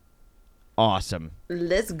awesome.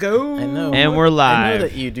 Let's go. I know. And we're live. I know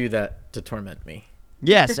that you do that to torment me.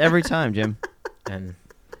 Yes, every time, Jim. And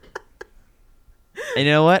you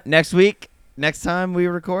know what? Next time we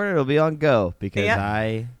record, it'll be on Go because Yep.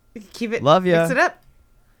 I Keep it. love ya. Mix it up.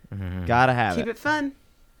 Gotta have Keep it fun.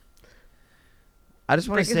 I just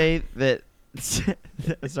want to say that.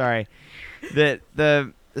 Sorry,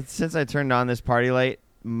 since I turned on this party light,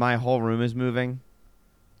 my whole room is moving,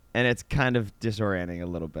 and it's kind of disorienting a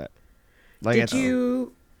little bit. Did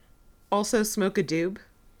you also smoke a doob?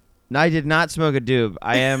 No, I did not smoke a doob.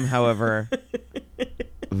 I am, however,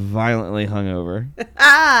 violently hungover.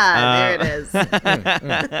 There it is.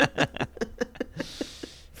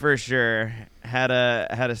 For sure. Had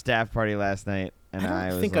a staff party last night, and I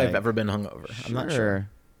don't was think like, I've ever been hungover. I'm not sure.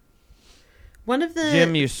 One of the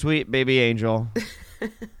Jim, you sweet baby angel.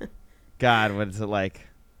 God, what is it like?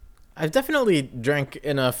 I've definitely drank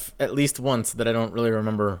enough at least once that I don't really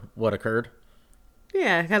remember what occurred.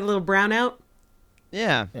 had a little brownout.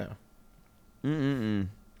 Yeah. Yeah. Mm-mm-mm.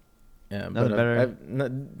 Yeah, Nothing but better. I've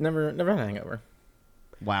never had a hangover.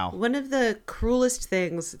 Wow. One of the cruelest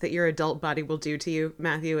things that your adult body will do to you,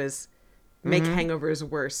 Matthew, is make hangovers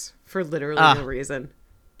worse for literally no reason.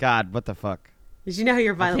 God, what the fuck? Did you know how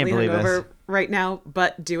you're violently believe hungover this. right now,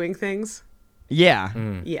 but doing things? Yeah.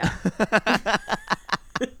 Yeah.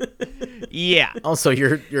 Yeah. Also,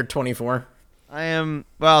 you're 24. I am,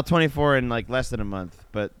 24 in like less than a month,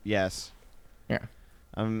 but yes. Yeah.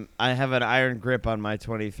 I have an iron grip on my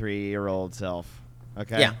 23-year-old self.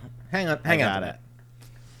 Okay? Yeah. Hang on got to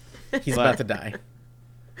that. He's about to die.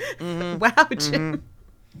 Wow, Jim.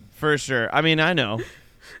 For sure. I mean, I know.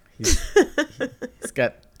 He's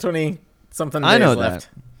got 20-something days I know left.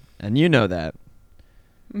 that. And you know that.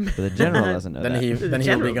 But the general doesn't know Then that. he'll be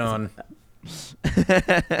general gone.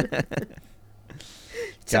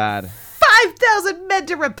 God. 5,000 men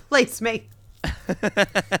to replace me.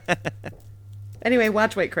 Anyway,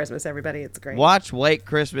 watch White Christmas, everybody. It's great. Watch White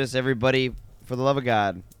Christmas, everybody. For the love of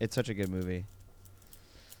God. It's such a good movie.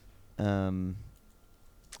 Oh,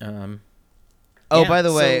 Yeah, by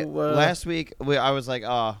the way, so, last week I was like,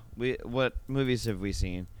 what movies have we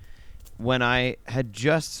seen? When I had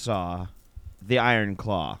just saw The Iron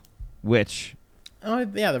Claw, which... Oh,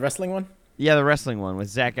 yeah, the wrestling one? Yeah, the wrestling one with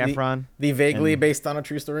Zac Efron. The vaguely And- based on a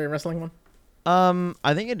true story wrestling one?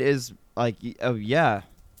 I think it is, like, a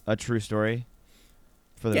true story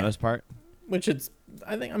for the most part. Which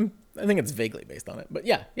I think it's vaguely based on it. But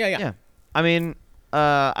yeah. Yeah. I mean,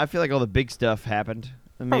 I feel like all the big stuff happened.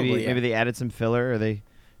 And Probably, maybe they added some filler or they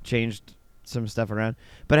changed some stuff around.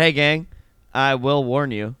 But hey, gang, I will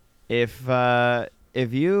warn you, if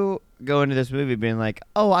you go into this movie being like,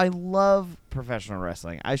 "Oh, I love professional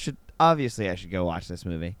wrestling. I should go watch this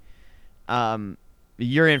movie."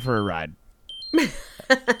 You're in for a ride.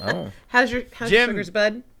 Oh. How's your Jim. sugars,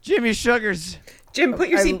 bud? Jimmy Sugars. Jim, put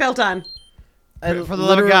your seatbelt on. I For the love of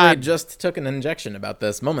literally God. just took an injection about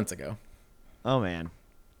this moments ago. Oh man.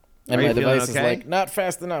 And Are you my feeling device okay? is like, not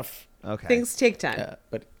fast enough. Okay. Things take time.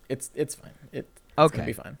 But it's fine. It's Okay. gonna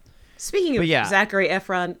be fine. Speaking But of yeah. Zachary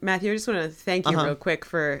Efron, Matthew, I just want to thank you Uh-huh. real quick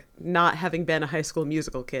for not having been a High School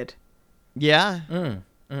Musical kid. Yeah.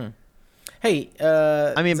 Hey,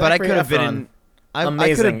 I mean, but I Zachary could have been Efron, in. I could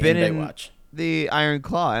amazing have been in Baywatch. the Iron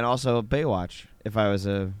Claw and also Baywatch if I was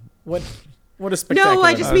a What a spectacular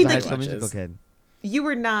I just I was mean a High like- School Baywatch Musical is. kid. You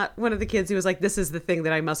were not one of the kids who was like, this is the thing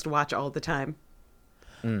that I must watch all the time.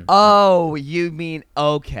 Oh, you mean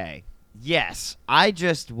okay? Yes, I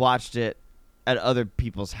just watched it at other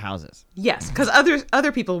people's houses. Yes, because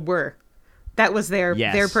other people were. That was their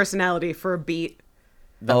Yes. personality for a beat.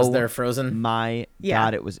 That was Oh, their Frozen. My Yeah.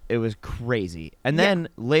 God, it was crazy. And then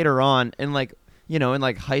later on, in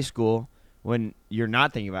high school, when you're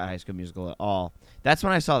not thinking about High School Musical at all, that's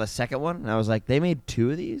when I saw the second one, and I was like, they made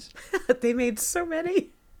 2 of these. They made so many.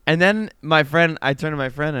 And then I turned to my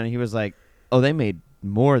friend, and he was like, "Oh, they made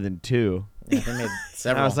more than 2." Yeah, they made And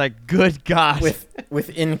several. I was like, "Good God!" with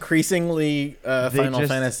increasingly Final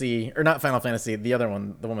just- Fantasy, or not Final Fantasy, the other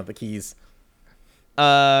one, the one with the keys.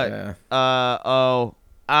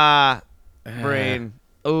 Brain.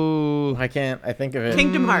 Ooh. I think of it.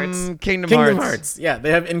 Kingdom Hearts. Kingdom Kingdom Hearts. Hearts. Yeah,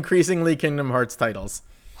 they have increasingly Kingdom Hearts titles.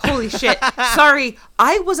 Holy shit. Sorry,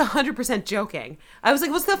 I was 100% joking. I was like,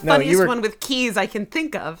 what's the No, you funniest were- one with keys I can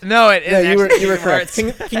think of? No, it is. Yeah, you were Kingdom correct.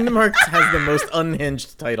 Hearts. Kingdom Hearts has the most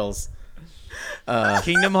unhinged titles.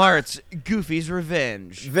 Kingdom Hearts. Goofy's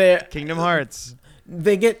Revenge. They Kingdom Hearts.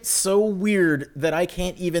 they get so weird that I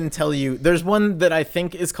can't even tell you. There's one that I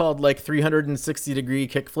think is called like 360-degree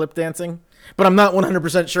kickflip dancing, but I'm not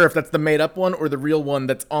 100% sure if that's the made-up one or the real one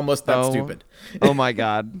that's almost that stupid. Oh my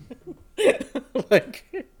God. Like,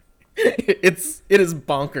 It is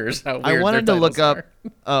bonkers how weird I wanted their to look titles up.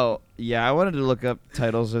 are. Oh yeah, I wanted to look up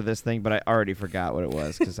titles of this thing, but I already forgot what it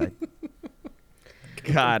was because I.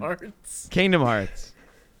 God, Hearts. Kingdom Hearts.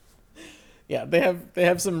 Yeah, they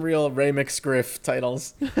have some real Ray McScriff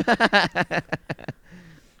titles.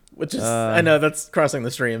 Which is I know that's crossing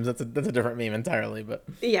the streams. That's a different meme entirely, but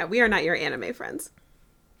Yeah, we are not your anime friends.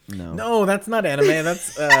 no, that's not anime.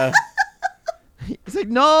 That's It's like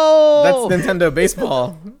no. that's Nintendo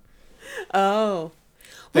Baseball. Oh.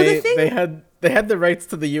 Well, the thing... They had the rights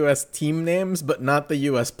to the U.S. team names, but not the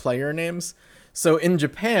U.S. player names. So in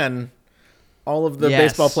Japan, all of the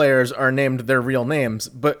baseball players are named their real names.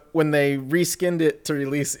 But when they reskinned it to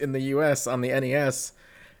release in the U.S. on the NES,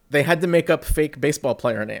 they had to make up fake baseball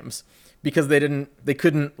player names because they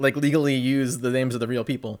couldn't like legally use the names of the real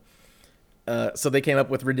people. So they came up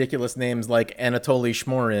with ridiculous names like Anatoly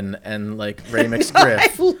Shmorin and like Ray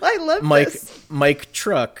McScriff. I love this. Mike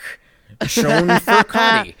Truck. Shown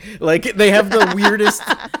Furcati. Like they have the weirdest.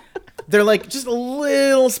 They're like just a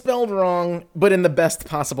little spelled wrong, but in the best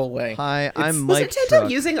possible way. Hi, I'm Was Mike Nintendo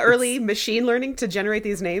Truck. using early machine learning to generate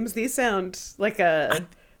these names? These sound like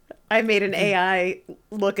I made an AI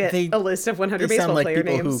look at a list of 100 They sound baseball like player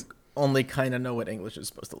people names. who only kind of know what English is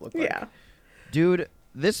supposed to look like. Yeah. Dude,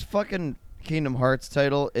 this fucking Kingdom Hearts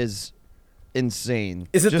title is insane.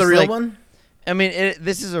 Is it Just the real like- one? I mean,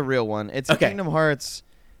 this is a real one. It's Okay. Kingdom Hearts.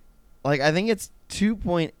 Like I think it's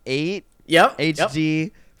 2.8 Yep.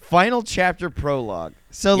 HD final chapter prologue.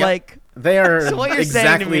 So Yep. like They are So what you're saying to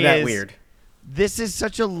exactly me that is- weird. this is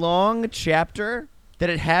such a long chapter that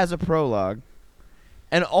it has a prologue,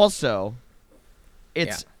 and also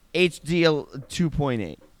it's HD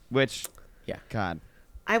 2.8, which Yeah. God.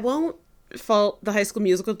 I won't fault the High School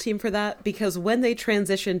Musical team for that because when they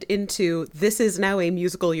transitioned into this is now a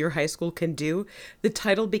musical your high school can do, the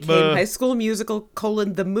title became High School Musical :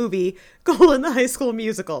 the movie : the High School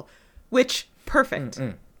Musical, which perfect.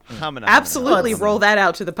 Absolutely roll that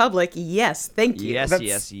out to the public. Yes, thank you. Yes,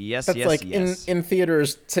 That's- yes, That's yes, like yes. in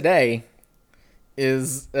theaters today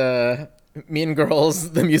is Mean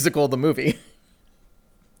Girls the musical the movie.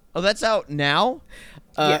 Oh, that's out now?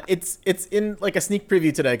 Yeah. It's in like a sneak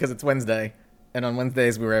preview today because it's Wednesday, and on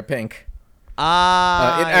Wednesdays we wear pink.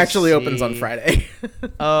 Ah, It actually I opens on see. Friday.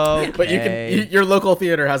 Okay. But your local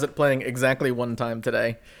theater has it playing exactly one time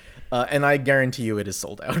today, and I guarantee you it is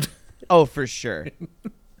sold out. Oh, for sure.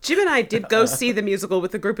 Jim and I did go see the musical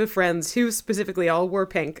with a group of friends who specifically all wore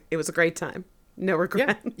pink. It was a great time. No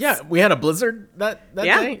regrets. Yeah, we had a blizzard that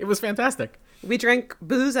Yeah. day. It was fantastic. We drank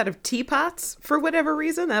booze out of teapots for whatever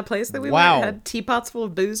reason. That place that we Wow. went had teapots full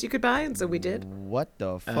of booze you could buy, and so we did. What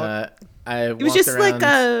the fuck? I It was just like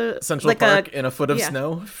a Central like Park a, in a foot of yeah.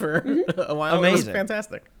 snow for a while. It was Amazing.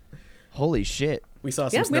 fantastic. Holy shit. We saw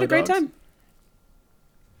some yeah. snow We had a great dogs. time.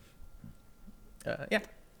 Yeah,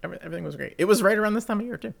 everything was great. It was right around this time of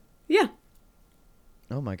year too. Yeah,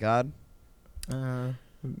 Oh my god.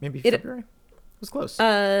 Maybe It- February. It was close.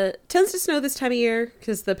 tends to snow this time of year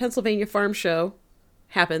because the Pennsylvania Farm Show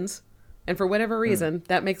happens, and for whatever reason,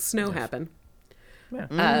 that makes snow happen.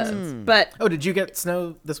 Yeah. But Oh, did you get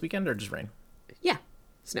snow this weekend or just rain? yeah,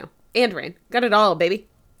 snow and rain, got it all, baby.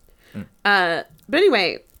 But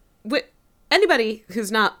anyway, anybody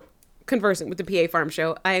who's not conversant with the PA Farm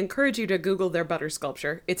Show, I encourage you to Google their butter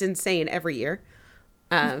sculpture. It's insane every year.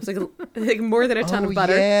 It's like more than a ton of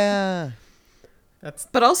butter. Yeah. That's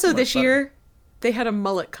But also too much this butter. year, they had a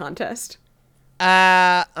mullet contest.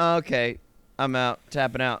 Okay. I'm out.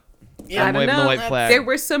 Tapping out. Yeah, I I'm don't waving know. the white flag. There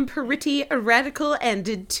were some pretty radical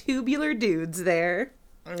and tubular dudes there.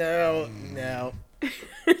 No.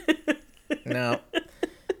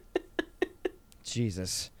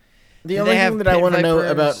 Jesus. The Do only they have thing that I pit want to know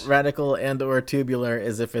vipers? about radical and or tubular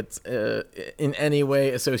is if it's in any way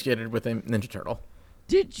associated with a Ninja Turtle.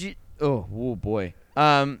 Did you? Oh boy.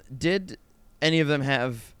 Did any of them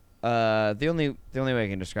have? The only way I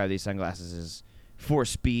can describe these sunglasses is for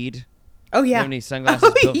speed. Oh Do you yeah. have any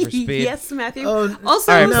sunglasses built for speed? Yes, Matthew. Oh,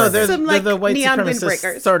 Also, all right, No, they're, some they're like the white neon supremacist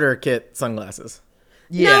windbreakers. starter kit sunglasses.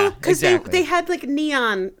 Yeah. No, because exactly. they had like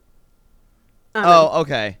neon. on them. Oh,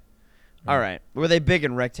 okay. All right. Were they big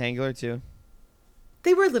and rectangular too?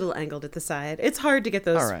 They were a little angled at the side. It's hard to get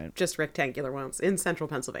those All right. just rectangular ones in central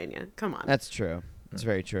Pennsylvania. Come on. That's true. That's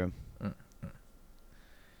very true.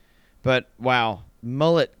 But wow,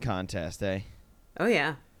 mullet contest, eh? Oh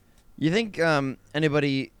yeah. You think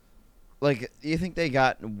anybody like you think they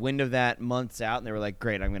got wind of that months out and they were like,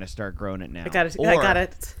 "Great, I'm going to start growing it now." I got it. Or- I got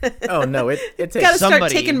it. Oh no, it takes Got to start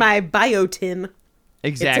somebody- taking my biotin. it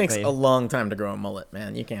Exactly. takes a long time to grow a mullet,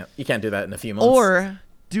 man. You can't do that in a few months. Or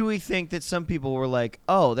do we think that some people were like,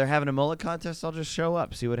 oh, they're having a mullet contest? I'll just show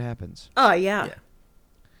up, see what happens. Oh, yeah.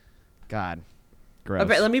 God. Gross.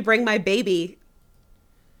 But let me bring my baby.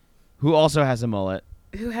 Who also has a mullet.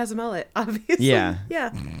 Who has a mullet, obviously. Yeah.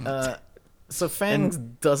 Yeah. So Fangs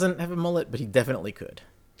doesn't have a mullet, but he definitely could.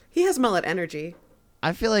 He has mullet energy.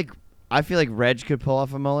 I feel like Reg could pull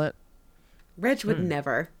off a mullet. Reg would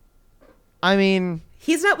never. I mean,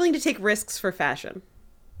 He's not willing to take risks for fashion.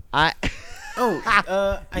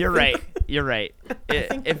 You're right. You're right.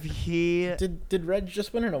 If he Did Reg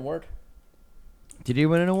just win an award? did he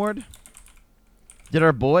win an award? Did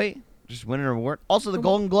our boy just win an award? Also, the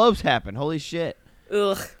Golden Globes happened. Holy shit!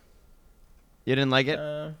 Ugh. You didn't like it?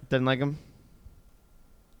 Didn't like him?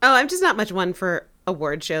 Oh, I'm just not much one for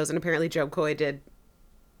award shows, and apparently Joe Coy did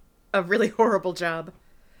a really horrible job.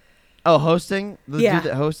 Oh, hosting? The Yeah.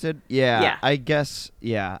 dude that hosted? Yeah. Yeah. I guess.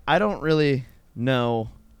 Yeah. I don't really know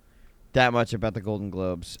that much about the Golden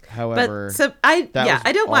Globes. However, But so I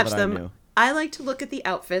don't all watch that I them. knew. I like to look at the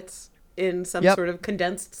outfits in some Yep. sort of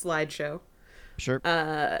condensed slideshow. sure.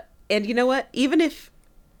 And you know what? Even if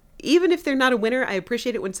they're not a winner, I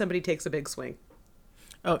appreciate it when somebody takes a big swing.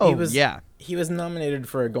 Oh, yeah. He was nominated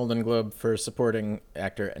for a Golden Globe for supporting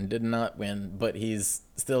actor and did not win, but he's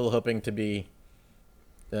still hoping to be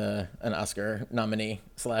an Oscar nominee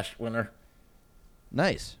 / winner.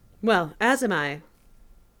 Nice. Well, as am I.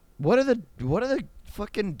 What are the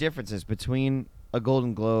fucking differences between a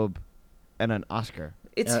Golden Globe and an Oscar?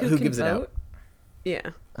 It's who can gives it vote. out? Yeah.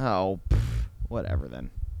 Oh, whatever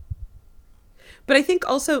then. But I think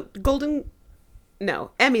also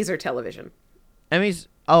Emmys are television. Emmys.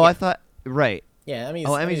 Oh, I thought right. Yeah, Emmys.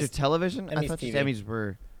 Emmys are television. I Emmys thought just TV. Emmys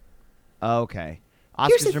were. Oh, okay.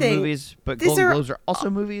 Here's Oscars the are thing. movies, but These Golden are Globes are also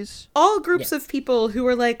movies. All groups Yes. of people who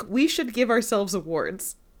are like, we should give ourselves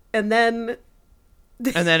awards. And then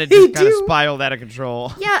And then it they just kind of do. spiraled out of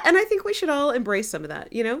control. Yeah, and I think we should all embrace some of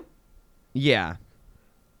that, you know? Yeah.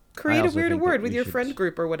 Create a also weird think that award with we your should- friend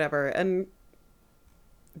group or whatever and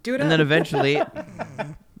do it And up.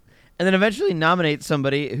 then eventually nominate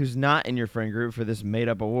somebody who's not in your friend group for this made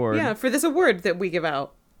up award. Yeah, for this award that we give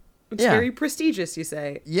out. It's Yeah. very prestigious, you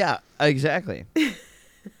say. Yeah, exactly.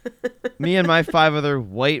 Me and my 5 other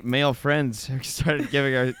white male friends started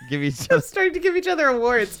giving each other. Starting to give each other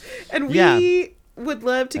awards. And we Yeah. would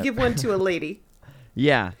love to give one to a lady.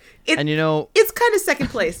 Yeah. It- And you know, It's kind of second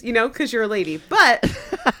place, you know, because you're a lady. But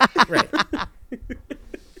Right.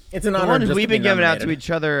 It's an the honor ones just we've to be been giving out to nominated. each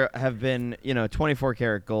other have been, 24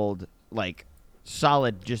 karat gold, like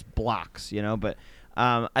solid just blocks, But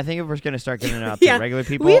I think if we're going to start giving it out to regular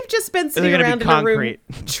people, we've just been sitting gonna be around in a room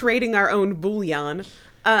concrete. trading our own bullion.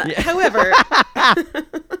 However,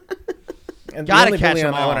 And Gotta the only catch bullion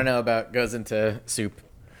 'em I all. want to know about goes into soup.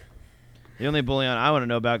 the only bullion I want to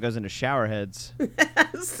know about goes into shower heads.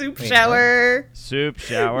 soup shower. Soup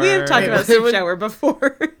shower. We have talked about Wait, soup what- shower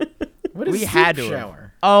before. What is We soup had to.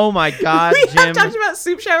 shower? Oh my God, We Jim. have talked about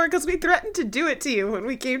soup shower because we threatened to do it to you when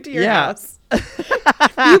we came to your Yeah. house.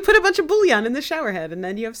 You put a bunch of bouillon in the shower head, and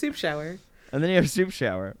then you have soup shower. And then you have soup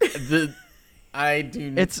shower. I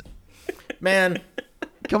do. It's Man,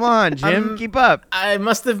 come on, Jim, keep up. I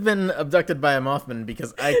must have been abducted by a Mothman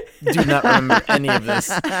because I do not remember any of this.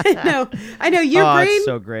 I know. Your Oh, brain it's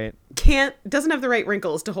so great. doesn't have the right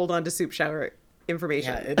wrinkles to hold on to soup shower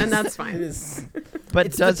information, and that's fine. It is. But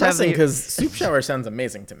It's does have depressing the because soup shower sounds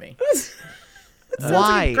amazing to me. Sounds why?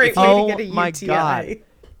 like a great way Oh to get a my UTI. God.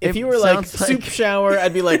 If It you were like sounds like- soup shower,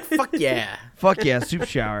 I'd be like, fuck yeah. fuck yeah, soup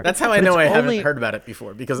shower. That's how I But know I it's only- haven't heard about it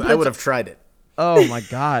before because I would have tried it. Oh my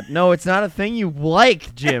God, no, it's not a thing you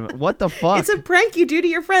like, Jim. What the fuck? It's a prank you do to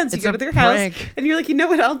your friends. You It's go a to their house, prank. and you're like, you know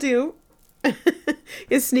what I'll do?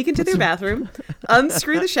 Is sneak into their bathroom,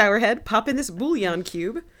 unscrew the shower head, pop in this bouillon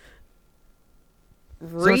cube.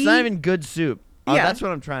 So it's not even good soup. Oh, Yeah. that's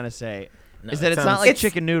what I'm trying to say. No, Is that it it's not sounds- like It's-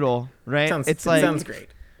 chicken noodle, right? Sounds, it's it like sounds great.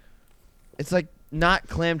 it's like not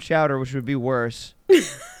clam chowder, which would be worse.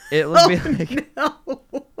 It would be like No.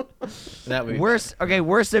 That would be worse. Okay,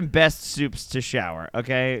 worse than best soups to shower.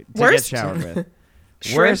 Okay, to Worst? get showered with.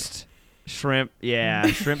 Shrimp. Worst shrimp. Yeah,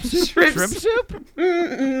 shrimp soup. Shrimp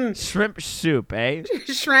soup. Shrimp soup, eh?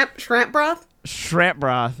 Shrimp broth. Shrimp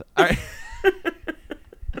broth. All right.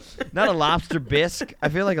 Not a lobster bisque. I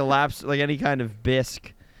feel like a lobster, like any kind of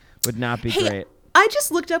bisque, would not be Hey, great. I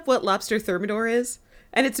just looked up what lobster thermidor is,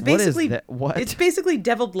 and it's What is basically that? What? It's basically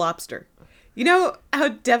deviled lobster. You know how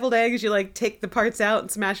deviled eggs, you like take the parts out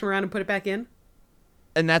and smash them around and put it back in?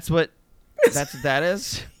 And that's what that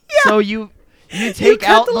is. Yeah. So you You take cut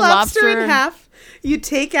out the the lobster in and- half. You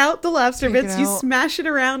take out the lobster Take it bits, you out. smash it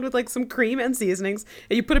around with like some cream and seasonings,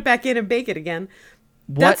 and you put it back in and bake it again.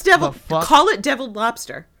 That's devil. the fuck? Call it deviled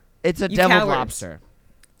lobster. It's a You deviled cowards. lobster.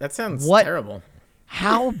 That sounds What? terrible.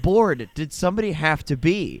 How bored did somebody have to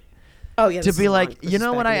be Oh yeah. to this be is like, long. This you is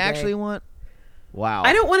know back what in I the day. actually want? Wow.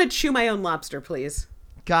 I don't want to chew my own lobster, please.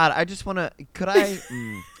 God, I just want to. Could I?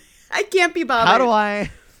 I can't be bothered. How do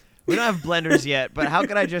I? We don't have blenders yet, but how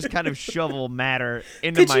could I just kind of shovel matter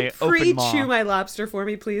into Could my you open maw? pre-chew my lobster for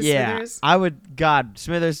me, please, Yeah, Smithers? I would. God,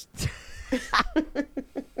 Smithers.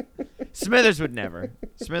 Smithers would never.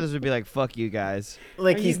 Smithers would be like, "Fuck you guys."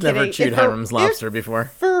 Like Are he's you never kidding? chewed If Hiram's if lobster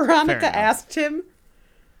before. Veronica Fair enough. asked him.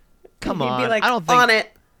 Come he'd on, be like, I don't think. on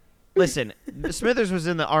it. Listen, Smithers was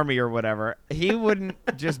in the army or whatever. He wouldn't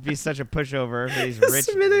just be such a pushover for these rich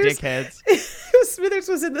Smithers- dickheads. Smithers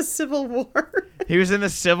was in the Civil War. He was in the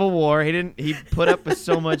Civil War. He put up with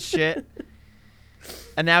so much shit.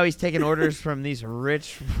 And now he's taking orders from these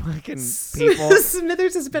rich fucking people.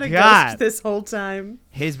 Smithers has been a God. ghost this whole time.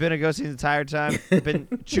 He's been a ghost the entire time. Been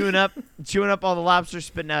chewing up all the lobsters,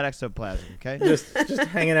 spitting out ectoplasm. Okay. Just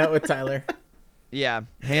hanging out with Tyler. Yeah,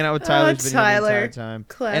 hanging out with Tyler's been here the Tyler. entire time,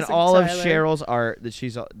 Classic and all of Tyler. Cheryl's art that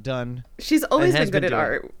she's done. She's always And has been good been at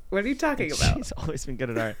doing. art. What are you talking about? She's always been good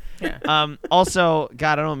at art. Yeah. Also,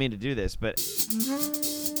 God, I don't mean to do this, but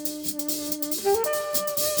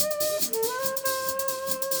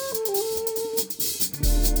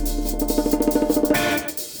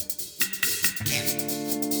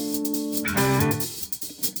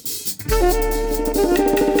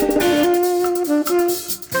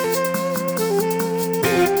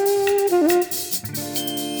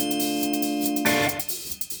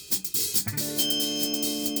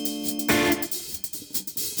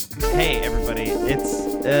hey, everybody, it's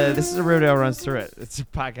this is a Riverdale Runs Through It. It's a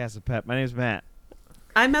podcast of Pep. My name's Matt.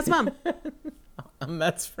 I'm Matt's mom. I'm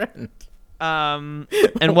Matt's friend. And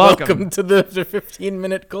welcome. to the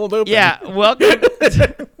 15-minute cold open. Yeah, welcome.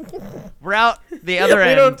 We're out the other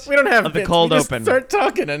end. We don't have of the bits. cold we just open. Start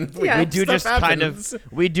talking and Yeah. We do stuff just kind happens. of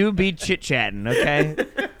we do be chit chatting, okay?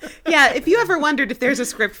 Yeah, if you ever wondered if there's a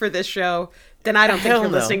script for this show, then I don't think Hell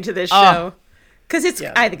you're no. listening to this Oh. show. Because it's,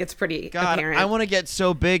 Yeah. I think it's pretty God, apparent. I want to get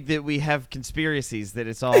so big that we have conspiracies that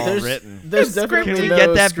it's all written. There's The script- definitely Can we no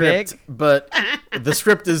get that script, big? but the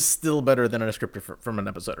script is still better than a script from an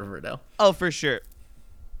episode of Riverdale. Oh, for sure.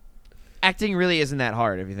 Acting really isn't that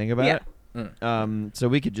hard if you think about Yeah. it. So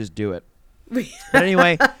we could just do it. But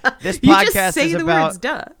anyway, this You podcast just say is the about words,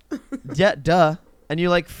 duh. yeah, duh, and you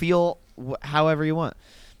like feel however you want.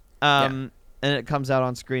 And it comes out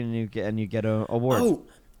on screen and you get a award. Oh,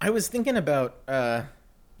 I was thinking about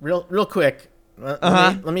real quick.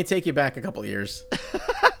 Let me take you back a couple years.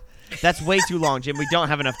 That's way too long, Jim. We don't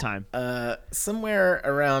have enough time. Somewhere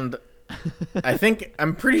around,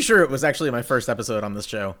 I'm pretty sure it was actually my first episode on this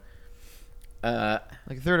show.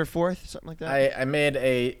 Like third or fourth, something like that. I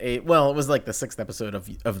made well, it was like the 6th episode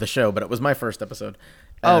of the show, but it was my first episode.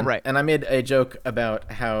 Oh, right. And I made a joke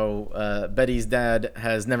about how Betty's dad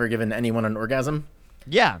has never given anyone an orgasm.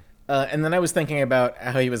 Yeah. And then I was thinking about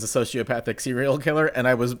how he was a sociopathic serial killer, and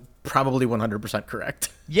I was probably 100% correct.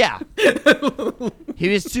 Yeah. He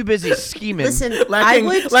was too busy scheming. Listen, I Lacking,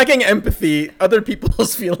 would... lacking empathy, other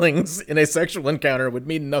people's feelings in a sexual encounter would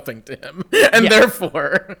mean nothing to him. And Yeah.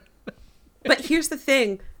 therefore... But here's the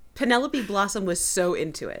thing. Penelope Blossom was so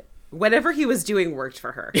into it. Whatever he was doing worked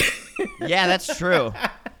for her. Yeah, that's true.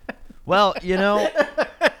 Well, you know,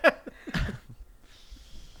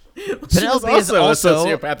 Penelope was is also also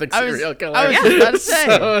a sociopathic I was- serial killer. I was just about to say.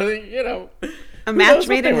 So, you know... A match what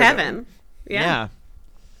made they in were heaven. Yeah.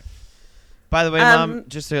 By the way, Mom,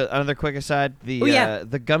 just another quick aside: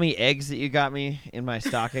 the gummy eggs that you got me in my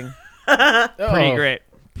stocking, pretty great,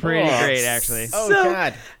 great actually. Oh, So-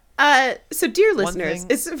 God. So, dear One listeners, thing-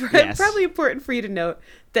 it's Yes. probably important for you to note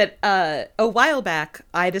that a while back,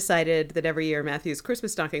 I decided that every year Matthew's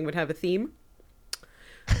Christmas stocking would have a theme.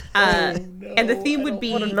 And the theme would be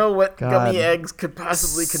I want to know what God. gummy eggs could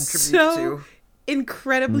possibly contribute so to.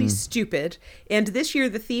 incredibly stupid. And this year,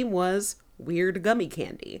 the theme was weird gummy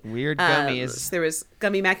candy. Weird gummies. So there was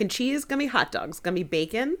gummy mac and cheese, gummy hot dogs, gummy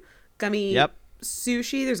bacon, gummy Yep.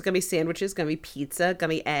 sushi. There's gummy sandwiches, gummy pizza,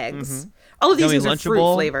 gummy eggs. All of these Gummy things are fruit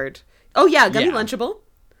Lunchable. flavored. Oh yeah, gummy Yeah. Lunchable.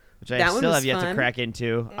 Which I that one still was have yet to fun. crack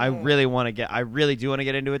into. I really do want to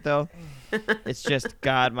get into it though. It's just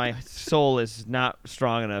God, my soul is not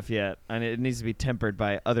strong enough yet, and it needs to be tempered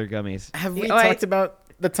by other gummies. Have we Oh, I- talked about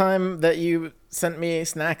the time that you sent me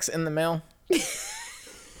snacks in the mail?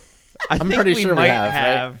 I'm pretty we sure we might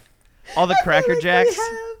have, right? all the Cracker Jacks.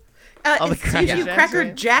 All the It's Cracker usually Jacks, Cracker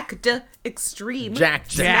right? Jacked Extreme.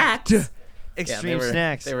 Jacked. Snacks. Extreme they were,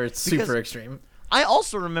 snacks. They were super Because extreme. I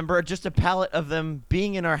also remember just a pallet of them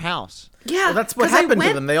being in our house. Yeah, Well, that's what 'cause I happened to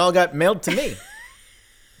went- them. They all got mailed to me.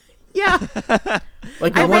 Yeah.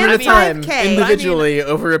 Like I one ran at a time, 5K. individually,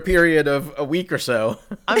 over a period of a week or so.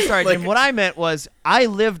 I'm sorry, Like- Jim. What I meant was I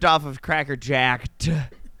lived off of Cracker Jack,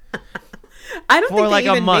 I don't For think like they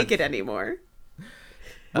a even month. make it anymore.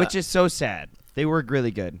 which is so sad. They were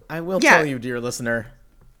really good. I will Yeah. tell you, dear listener,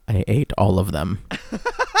 I ate all of them.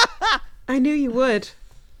 I knew you would.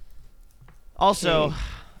 Also,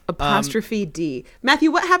 Apostrophe D.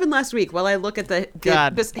 Matthew, what happened last week while I look at the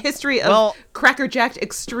God. this history of Well- Cracker Jacked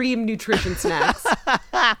extreme nutrition snacks?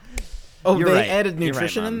 Oh, You're they right. added You're right,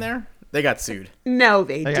 nutrition in Mom. there? They got sued. No,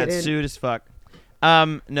 they I didn't. got sued as fuck.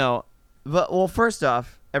 No, but well, first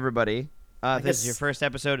off, everybody, this guess- is your first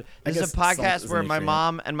episode. I This is a guess salt podcast is where a my nutrient.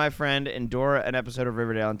 mom and my friend endure an episode of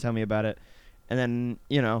Riverdale and tell me about it, and then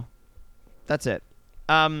that's it.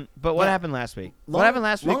 But what Yeah. happened last week? What happened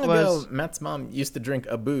last week long was ago, Matt's mom used to drink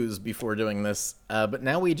a booze before doing this, but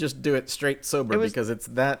now we just do it straight sober because it's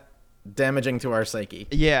that damaging to our psyche.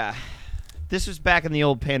 yeah. This was back in the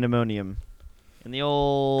old pandemonium, in the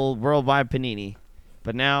old worldwide panini,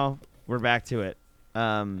 but now we're back to it.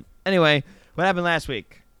 Anyway, what happened last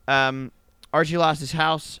week? Archie lost his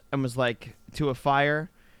house and was like to a fire,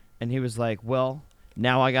 and he was like, "Well,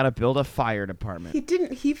 now I gotta build a fire department." He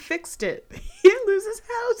didn't. He fixed it. He didn't lose his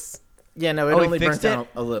house. Yeah, no, it Oh, he only burnt fixed it? down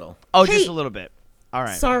a little. Oh, Hey. just a little bit. All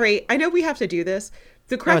right. Sorry, I know we have to do this.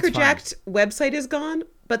 The Cracker it's fine. Jacked website is gone,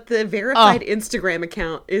 but the verified Instagram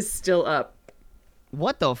account is still up.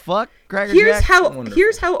 What the fuck, Cracker Here's Jack? how Wonderful.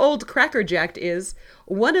 here's how old Cracker Jacked is.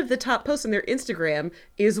 One of the top posts on their Instagram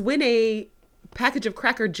is when a package of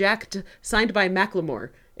Cracker Jacked signed by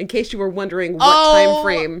Macklemore. In case you were wondering what Oh! time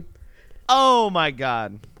frame. Oh my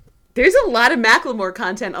god, There's a lot of Macklemore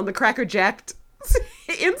content on the Cracker Jacked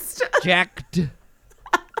Insta. jacked.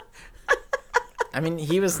 I mean,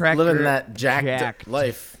 he was Cracker living that jacked Jacked.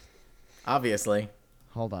 life, obviously.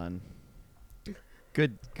 Hold on.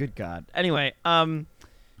 Good God. Anyway,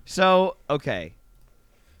 so okay.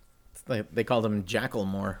 They called him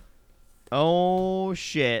Jackalmore. Oh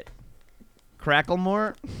shit,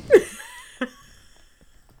 Cracklemore.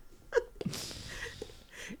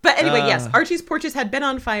 But anyway, yes, Archie's porches had been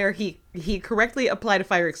on fire. He correctly applied a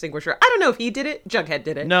fire extinguisher. I don't know if he did it. Jughead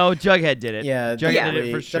did it. No, Jughead did it. Yeah, Jughead did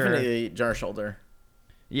it for sure. Definitely Jar Shoulder.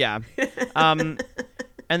 Yeah.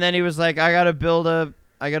 And then he was like, I gotta build a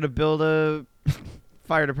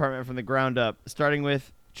fire department from the ground up, starting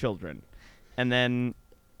with children. And then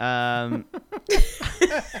That's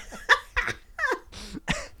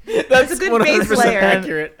a good base 100% layer.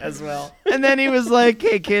 accurate as well. and then he was like,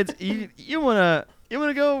 hey kids, you wanna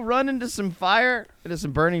go run into some fire? Into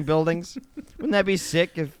some burning buildings? Wouldn't that be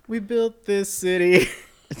sick if We built this city.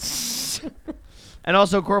 And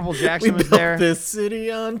also Corporal We Jackson was built there. this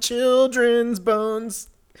city on children's bones.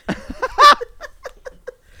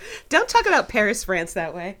 Don't talk about Paris, France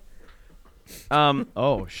that way.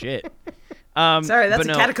 Oh shit. Sorry, that's but a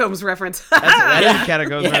no, Catacombs reference. that is a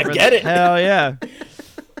Catacombs Yeah, reference. get it. Hell yeah.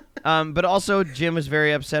 But also Jim was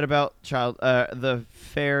very upset about the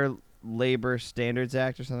Fair Labor Standards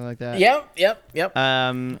Act or something like that. Yep.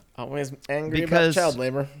 Because- Always angry about child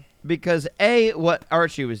labor. Because A, what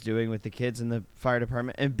Archie was doing with the kids in the fire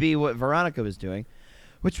department, and B, what Veronica was doing,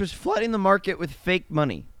 which was flooding the market with fake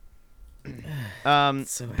money, So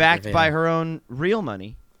backed by aggravating. her own real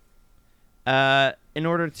money, in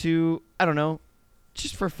order to, I don't know,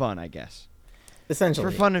 just for fun, I guess. Essentially.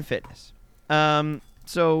 For fun and fitness.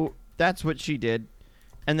 So that's what she did.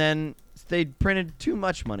 And then they printed too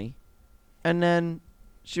much money. And then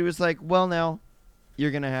she was like, well, now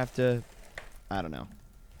you're going to have to, I don't know.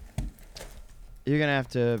 You're going to have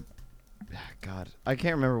to, God, I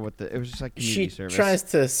can't remember it was just like community She service. tries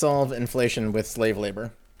to solve inflation with slave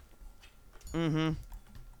labor. Mm-hmm.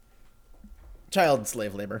 Child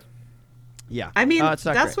slave labor. Yeah. I mean, it's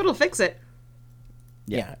not that's great. what'll fix it.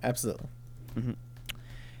 Yeah, absolutely.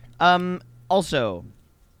 Also,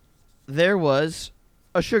 there was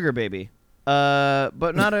a sugar baby.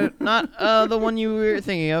 But not the one you were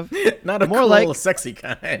thinking of. Not a More cool, like- sexy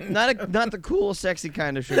kind. Not the cool, sexy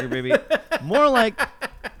kind of sugar baby. More like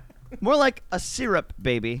a syrup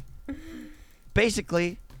baby.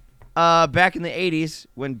 Basically, back in the '80s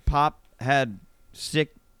when pop had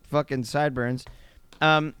sick fucking sideburns,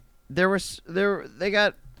 they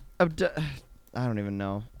got I don't even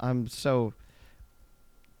know. I'm so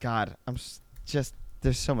God. Just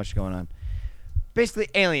there's so much going on. Basically,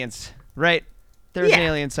 aliens, right? There was an Yeah.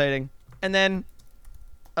 alien sighting, and then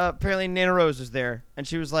apparently Nana Rose was there, and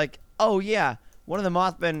she was like, "Oh yeah, one of the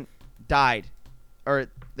Mothman died, or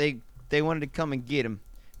they wanted to come and get him,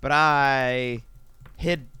 but I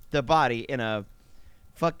hid the body in a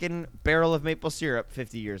fucking barrel of maple syrup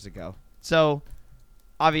 50 years ago. So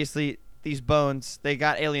obviously these bones, they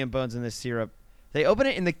got alien bones in this syrup. They open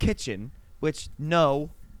it in the kitchen, which,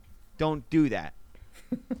 no, don't do that.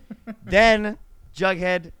 Then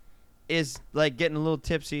Jughead is like getting a little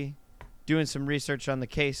tipsy, doing some research on the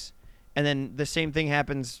case, and then the same thing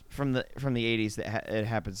happens from the 80s. It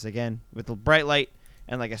happens again with a bright light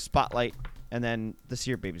and like a spotlight, and then the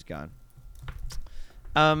syrup baby's gone.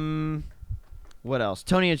 What else?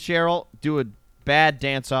 Tony and Cheryl do a bad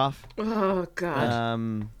dance off. Oh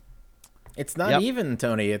God. It's not even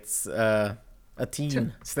Tony. It's a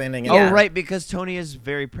teen standing. In Oh, right, because Tony is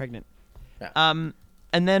very pregnant. Yeah.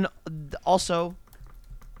 And then also,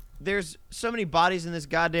 there's so many bodies in this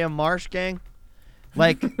goddamn marsh, gang.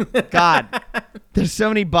 Like, God, there's so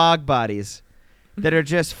many bog bodies that are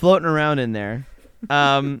just floating around in there.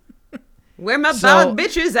 Where my bog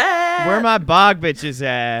bitches at? Where my bog bitches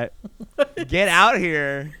at? Get out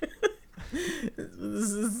here.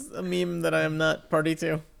 This is a meme that I am not party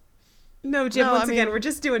to. No, Jim, once again, we're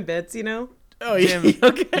just doing bits, you know? Oh, Jim, yeah.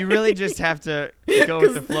 Okay. you really just have to go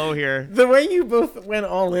with the flow here. The way you both went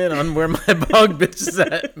all in on where my bog bitch is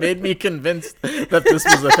at made me convinced that this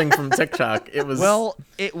was a thing from TikTok. It was. Well,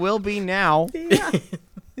 it will be now. Yeah.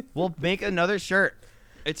 We'll make another shirt.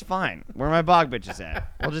 It's fine. Where my bog bitch is at.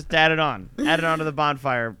 We'll just add it on. Add it onto the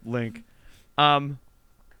bonfire link. So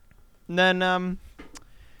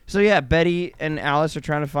yeah, Betty and Alice are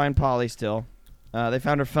trying to find Polly still. They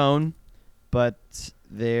found her phone, but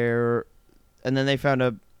and then they found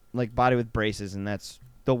a body with braces, and that's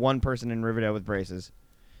the one person in Riverdale with braces.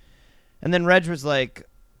 And then Reg was like,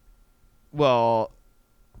 well,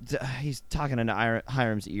 he's talking into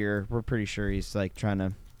Hiram's ear. We're pretty sure he's like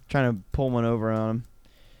trying to pull one over on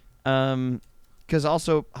him. Because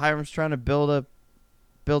also Hiram's trying to build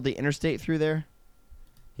the interstate through there.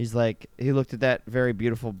 He's like, he looked at that very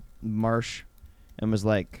beautiful marsh and was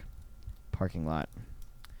like, parking lot.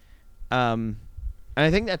 And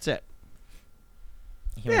I think that's it.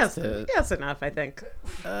 Yes, that's enough, I think.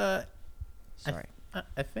 Sorry.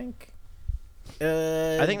 I think.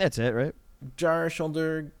 I think that's it, right? Jar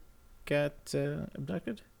Shoulder got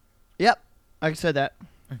abducted? Yep. I said that.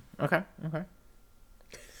 Okay.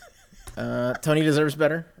 Tony deserves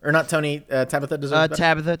better. Or not Tony, Tabitha deserves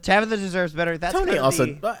better. Tabitha deserves better. That's Tony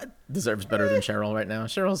also deserves better than Cheryl right now.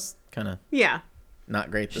 Cheryl's kind of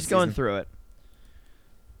not great this She's season. going through it.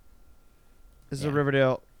 This is a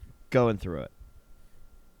Riverdale going through it.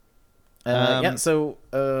 So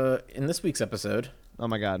in this week's episode... Oh,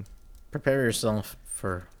 my God. Prepare yourself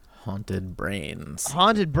for haunted brains.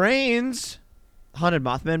 Haunted brains? Haunted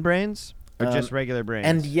Mothman brains? Or just regular brains?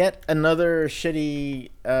 And yet another shitty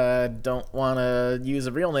don't want to use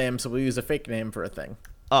a real name, so we'll use a fake name for a thing.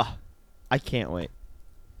 Oh, I can't wait.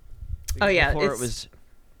 Oh, yeah. Before it was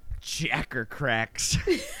Jacker Cracks.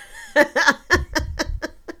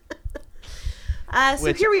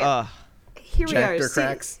 So here we are. Here we are. Jacker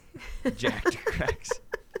Cracks. Jacker Cracks.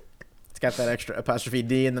 It's got that extra apostrophe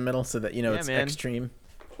D in the middle so that, it's extreme.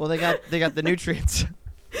 Well, they got the nutrients.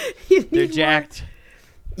 They're jacked.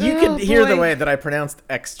 You could hear the way that I pronounced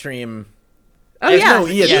extreme. Oh, There's yeah. no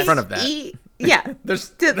E at the front of that. Yeah. There's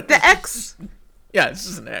the X. Yeah, it's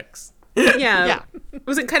just an X. Yeah.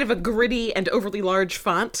 Was it kind of a gritty and overly large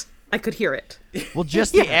font? I could hear it. Well,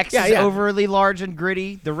 just the X is overly large and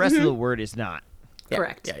gritty. The rest of the word is not. Yeah.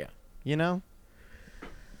 Correct. Yeah. You know?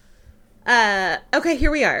 Okay, here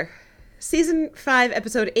we are. Season 5,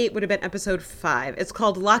 episode 8 would have been episode 5. It's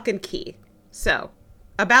called Lock and Key. So,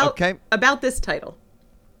 about this title.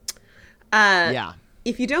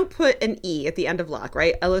 If you don't put an E at the end of lock,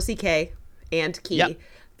 right? L-O-C-K and key. Yep.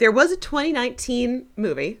 There was a 2019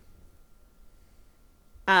 movie.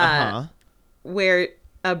 Where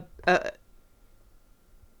an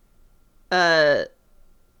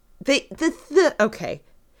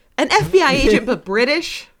FBI agent but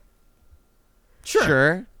British.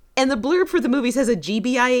 Sure. And the blurb for the movie says a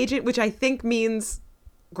GBI agent, which I think means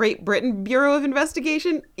Great Britain Bureau of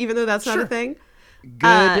Investigation, even though that's not a thing.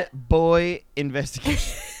 Good boy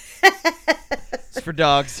investigation. It's for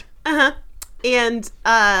dogs. And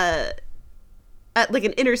like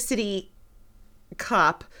an inner city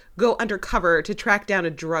cop go undercover to track down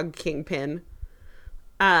a drug kingpin.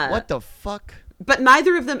 What the fuck? But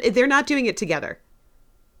neither of them, they're not doing it together.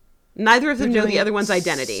 Neither of them know the other one's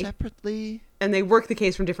identity. Separately? And they work the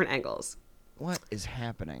case from different angles. What is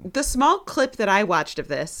happening? The small clip that I watched of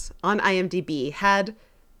this on IMDb had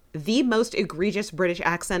the most egregious British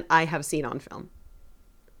accent I have seen on film.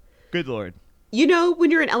 Good Lord. You know,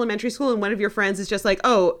 when you're in elementary school and one of your friends is just like,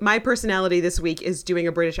 oh, my personality this week is doing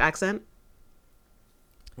a British accent?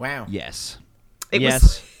 Wow. Yes. It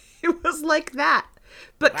was like that,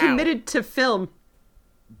 but committed to film.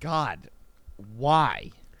 God,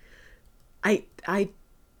 why? I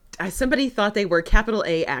somebody thought they were capital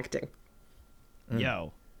A acting.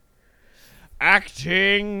 Yo.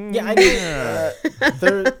 Acting. Yeah,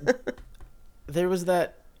 there was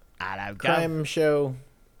that crime show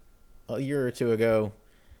a year or two ago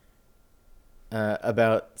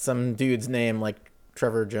about some dude's name, like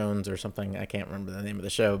Trevor Jones or something. I can't remember the name of the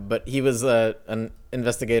show, but he was an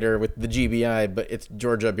investigator with the GBI, but it's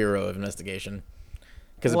Georgia Bureau of Investigation.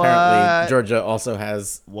 Because apparently Georgia also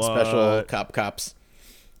has special cops.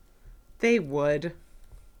 They would.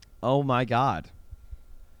 Oh my God.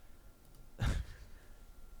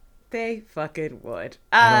 They fucking would.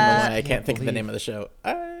 I don't know why I can't think of the name of the show.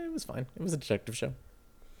 It was fine. It was a detective show.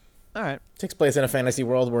 All right. It takes place in a fantasy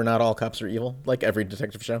world where not all cops are evil, like every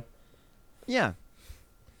detective show. Yeah.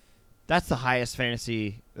 That's the highest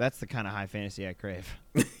fantasy. That's the kind of high fantasy I crave.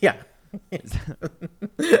 Yeah.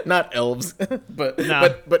 Not elves,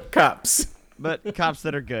 but cops. But cops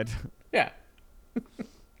that are good. Yeah.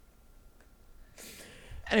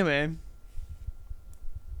 Anyway.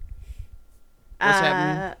 What's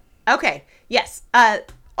happening? Okay. Yes.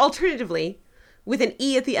 Alternatively, with an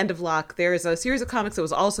E at the end of Lock, there is a series of comics that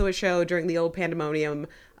was also a show during the old pandemonium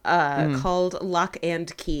called Lock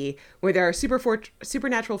and Key, where there are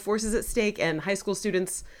supernatural forces at stake, and high school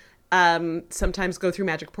students sometimes go through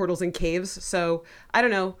magic portals and caves. So, I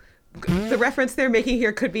don't know. The reference they're making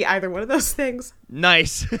here could be either one of those things.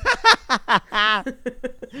 Nice.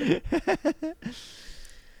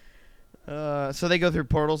 So they go through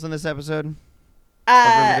portals in this episode?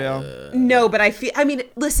 No, but I mean,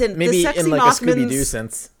 listen, maybe the sexy in like Mothmans, a Scooby-Doo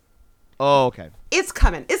sense. Oh, okay. It's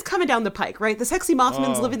coming down the pike, right? The sexy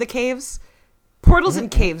Mothmans live in the caves. Portals and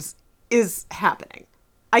caves is happening.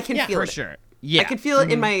 I can feel it. For sure. Yeah. I can feel it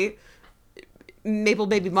in my Maple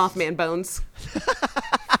Baby Mothman bones.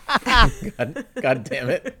 God damn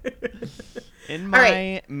it. In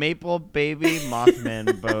my Maple Baby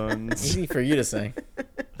Mothman bones. Easy for you to say.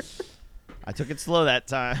 I took it slow that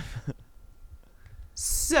time.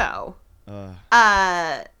 So, the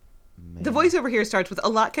voiceover here starts with, a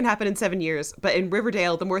lot can happen in 7 years, but in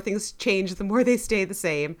Riverdale, the more things change, the more they stay the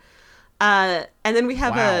same. And then we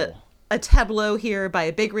have a tableau here by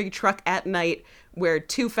a big rig truck at night where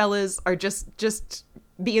two fellas are just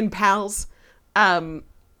being pals, mouth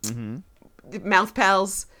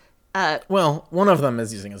pals. Well, one of them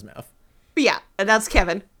is using his mouth. Yeah, and that's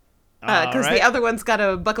Kevin. Because the other one's got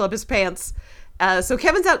to buckle up his pants. So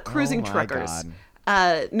Kevin's out cruising truckers.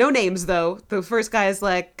 No names, though. The first guy is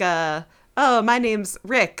like, oh, my name's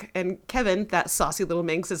Rick. And Kevin, that saucy little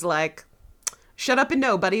minx, is like, shut up and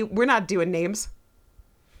no, buddy. We're not doing names.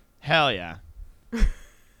 Hell yeah.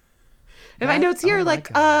 And my notes here are like,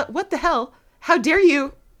 what the hell? How dare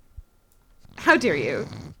you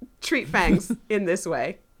treat Fangs in this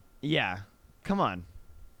way? Yeah. Come on.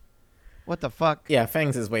 What the fuck? Yeah,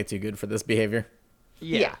 Fangs is way too good for this behavior.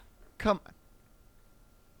 Yeah. Come on.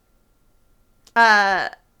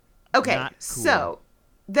 Okay, Not cool. So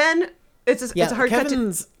then it's a hard cut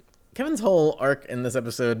to... Kevin's whole arc in this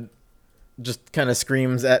episode just kind of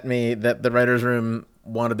screams at me that the writer's room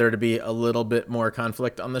wanted there to be a little bit more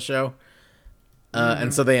conflict on the show.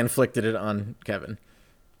 And so they inflicted it on Kevin.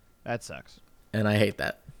 That sucks. And I hate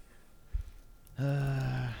that.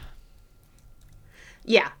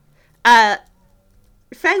 Yeah.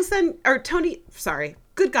 Fangs then, or Tony, sorry.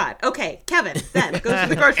 Good God. Okay, Kevin then goes to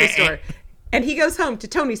the grocery store. And he goes home to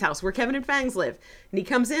Tony's house where Kevin and Fangs live. And he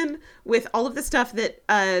comes in with all of the stuff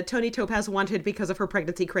that Tony Topaz wanted because of her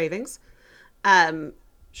pregnancy cravings. And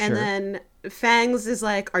then Fangs is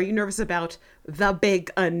like, are you nervous about the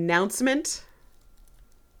big announcement?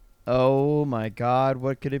 Oh my God,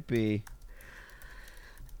 what could it be?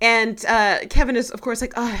 And Kevin is, of course,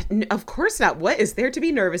 like, of course not. What is there to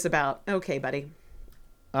be nervous about? Okay, buddy.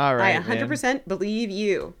 All right, I 100% believe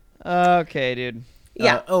you. Okay, dude.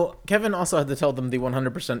 Yeah. Kevin also had to tell them the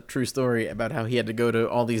 100% true story about how he had to go to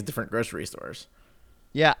all these different grocery stores.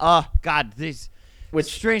 Yeah. Oh God, these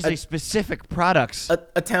strangely specific products.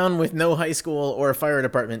 A town with no high school or a fire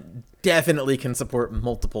department definitely can support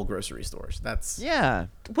multiple grocery stores. That's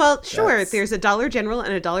Well, sure. There's a Dollar General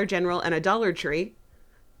and a Dollar General and a Dollar Tree.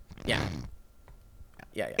 Yeah.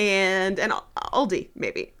 And an Aldi,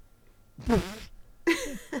 maybe.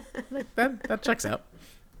 that checks out.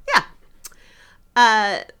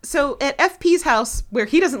 Yeah. So at FP's house, where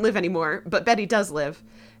he doesn't live anymore, but Betty does live,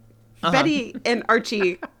 Betty and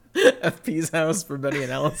Archie... FP's house where Betty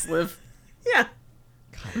and Alice live? Yeah.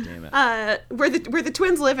 God damn it. Where the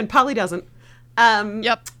twins live and Polly doesn't.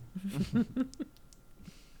 Yep.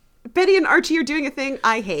 Betty and Archie are doing a thing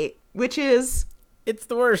I hate, which is... It's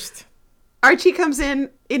the worst. Archie comes in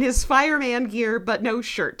his fireman gear, but no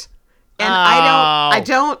shirt. And Oh. I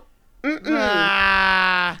don't.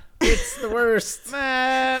 It's the worst.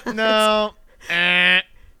 No.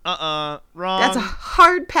 Wrong. That's a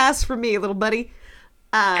hard pass for me, little buddy.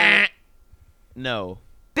 No.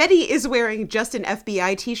 Betty is wearing just an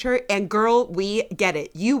FBI t-shirt, and girl, we get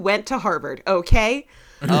it. You went to Harvard, okay?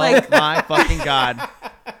 Oh my fucking God.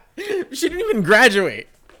 She didn't even graduate.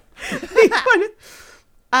 It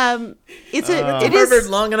Harvard is.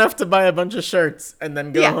 long enough to buy a bunch of shirts and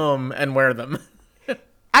then go Yeah. home and wear them.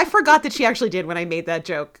 I forgot that she actually did when I made that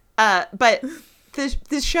joke. But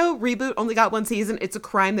this show Reboot only got one season. It's a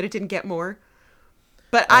crime that it didn't get more.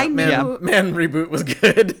 But I knew Man, Reboot was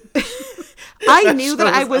good. I knew that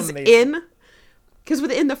I was amazing. in, because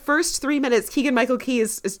within the first 3 minutes, Keegan-Michael Key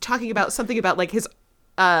is talking about something about like his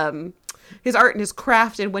art and his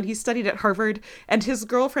craft and when he studied at Harvard, and his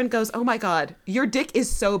girlfriend goes, "Oh my God, your dick is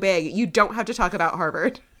so big, you don't have to talk about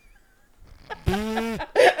Harvard."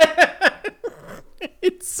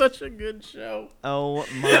 It's such a good show. Oh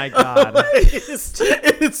my God.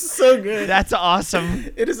 It's so good. That's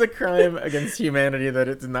awesome. It is a crime against humanity that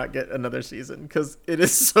it did not get another season because it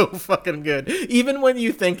is so fucking good. Even when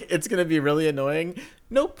you think it's gonna be really annoying,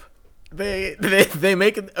 nope. They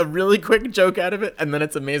make a really quick joke out of it, and then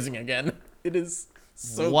it's amazing again. It is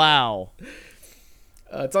so. Wow.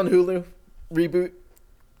 It's on Hulu. Reboot.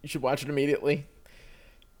 You should watch it immediately.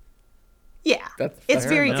 Yeah, That's it's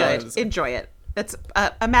fair very enough. good. Enjoy it. It's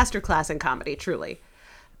a masterclass in comedy, truly.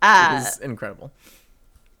 It is incredible.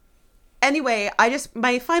 Anyway,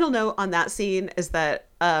 my final note on that scene is that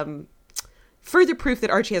further proof that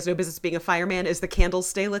Archie has no business being a fireman is the candles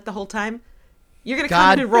stay lit the whole time. You're going to come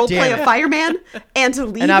God in and role play damn a it. fireman and to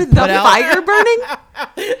leave not the put out- fire burning?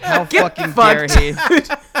 How Get fucking dare fucked. he?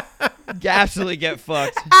 Absolutely get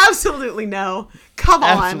fucked. Absolutely no. Come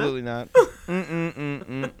on. Absolutely not.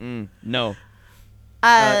 No.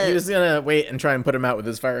 He was gonna wait and try and put him out with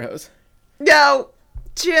his fire hose. No.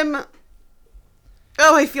 Jim.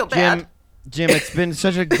 Oh, I feel bad. Jim, it's been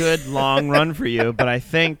such a good long run for you, but I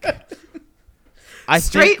think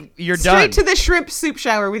you're done. Straight to the shrimp soup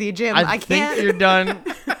shower with you, Jim. I think can't. you're done.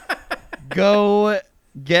 Go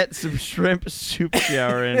get some shrimp soup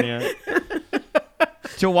shower in you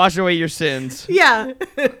to wash away your sins. Yeah.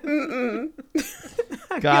 I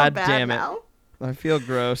God feel bad damn it. now. I feel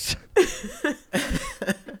gross. I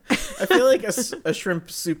feel like a shrimp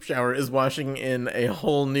soup shower is washing in a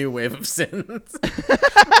whole new wave of sins.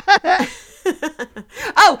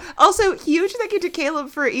 Oh, also, huge thank you to Caleb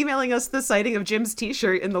for emailing us the sighting of Jim's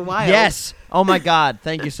t-shirt in the wild. Yes. Oh my God.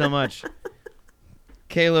 Thank you so much.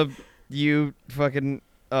 Caleb, you fucking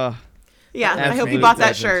Yeah, That's I hope you really bought that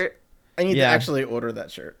legend. shirt. I need to Yeah. actually order that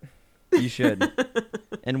shirt. you should.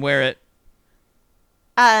 And wear it,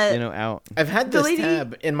 out. I've had The this lady-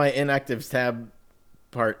 tab in my inactives tab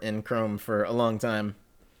part in Chrome for a long time.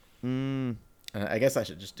 I guess I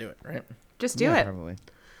should just do it, right? Just do Yeah, it. probably.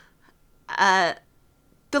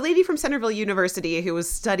 The lady from Centerville University who was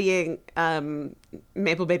studying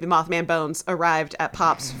Maple Baby Mothman bones arrived at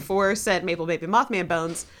Pops for said Maple Baby Mothman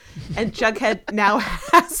bones, and Jughead now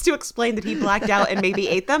has to explain that he blacked out and maybe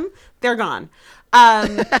ate them. They're gone.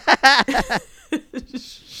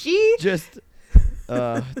 She Just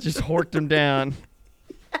horked him down.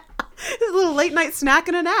 a little late night snack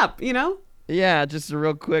and a nap, you know? Yeah, just a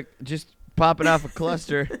real quick, just popping off a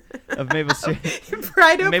cluster of maple syrup.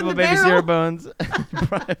 Pried open Maple the baby barrel. syrup bones.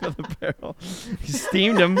 Pried off the barrel. He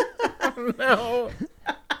steamed them. No.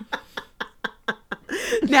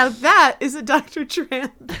 Now that is a Dr.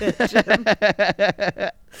 Tran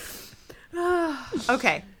bit, Jim.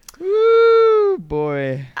 Okay. Woo,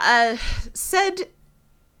 boy. Said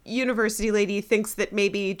university lady thinks that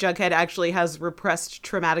maybe Jughead actually has repressed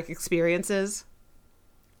traumatic experiences.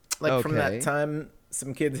 Like from Okay. that time,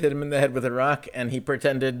 some kids hit him in the head with a rock, and he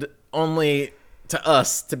pretended only to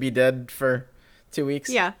us to be dead for 2 weeks.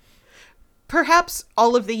 Yeah. Perhaps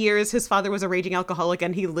all of the years his father was a raging alcoholic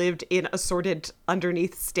and he lived in assorted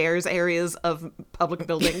underneath stairs areas of public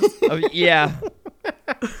buildings. Oh, yeah.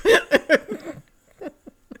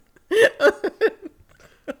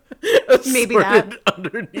 Maybe that. Assorted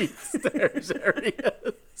underneath stairs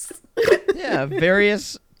areas. Yeah,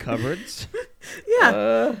 various cupboards.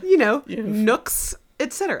 Yeah. Nooks,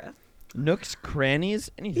 etc. Nooks,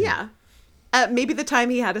 crannies, anything. Yeah. Maybe the time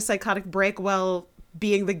he had a psychotic break while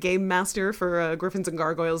being the game master for a Griffins and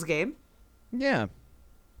Gargoyles game. Yeah.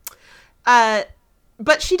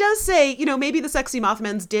 But she does say, maybe the sexy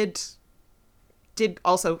Mothmans did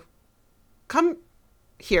also come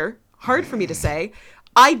here. Hard for me to say.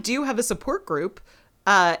 I do have a support group.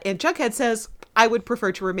 And Jughead says, I would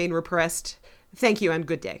prefer to remain repressed. Thank you and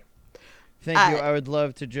good day. Thank you. I would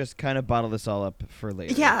love to just kind of bottle this all up for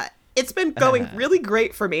later. Yeah, it's been going really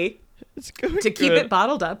great for me It's going to keep it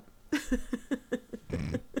bottled up.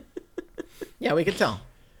 Yeah, we could tell.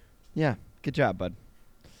 Yeah, good job, bud.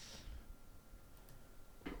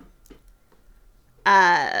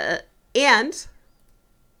 And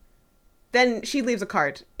then she leaves a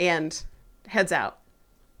card and heads out.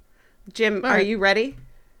 Jim, are you ready?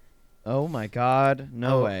 Oh my God,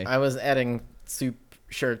 no way. I was adding soup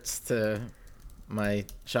shirts to my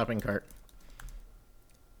shopping cart.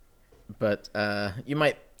 But you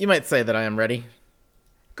might say that I am ready.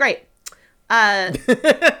 Great. Back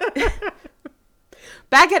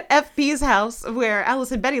at FP's house, where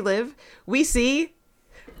Alice and Betty live, we see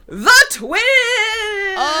the twins!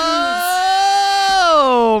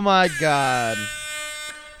 Oh my God.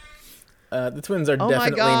 The twins are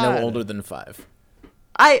definitely no older than 5.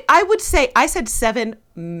 I would say, I said 7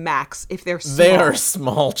 max if they're small. They are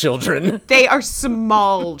small children. They are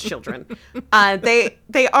small children.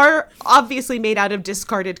 They are obviously made out of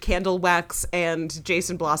discarded candle wax and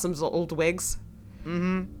Jason Blossom's old wigs.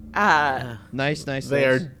 Nice. They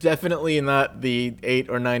are definitely not the 8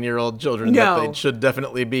 or 9-year-old children that they should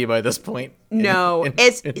definitely be by this point. In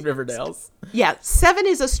Riverdale's. Yeah, 7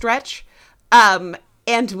 is a stretch, and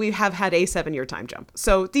we have had a 7-year time jump.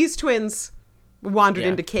 So these twins wandered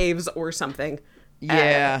into caves or something.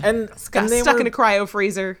 Yeah. And got they stuck were, in a cryo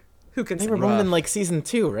freezer. Who can They say? were born in like season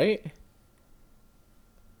 2, right?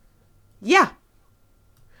 Yeah.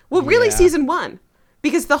 Well, really Yeah. season 1.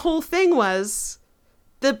 Because the whole thing was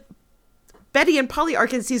the Betty and Polly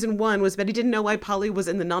arc in season 1 was Betty didn't know why Polly was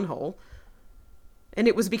in the nun hole. And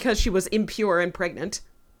it was because she was impure and pregnant.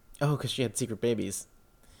 Oh, because she had secret babies.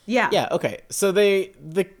 Yeah. Yeah, okay. So the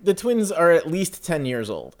twins are at least 10 years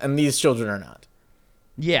old, and these children are not.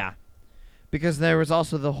 Yeah. Because there was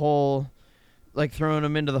also the whole, like, throwing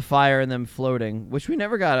them into the fire and them floating, which we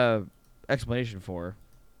never got a explanation for,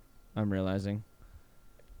 I'm realizing.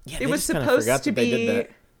 Yeah, It was supposed to be...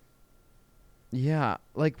 Yeah.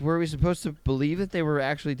 Like, were we supposed to believe that they were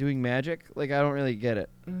actually doing magic? Like, I don't really get it.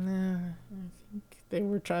 Nah, I think they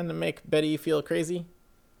were trying to make Betty feel crazy,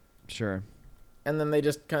 Sure. and then they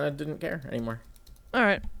just kind of didn't care anymore. All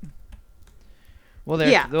right. Well,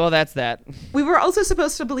 Yeah. Well, that's that. We were also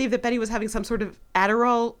supposed to believe that Betty was having some sort of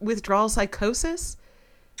Adderall withdrawal psychosis.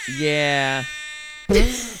 Yeah.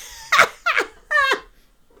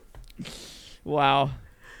 Wow.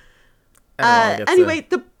 Adderall gets Anyway,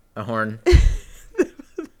 a horn.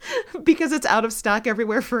 because it's out of stock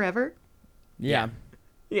everywhere forever. Yeah.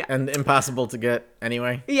 Yeah. And impossible to get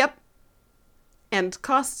anyway. Yep. And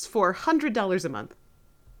costs $400 a month.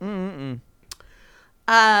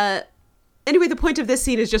 Anyway, the point of this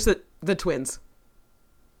scene is just the twins.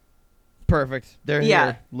 Perfect. They're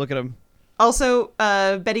here. Look at them. Also,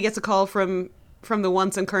 Betty gets a call from the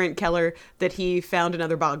once and current Keller that he found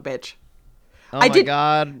another bog bitch. Oh my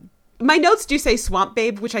God. My notes do say Swamp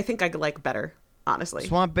Babe, which I think I like better, honestly.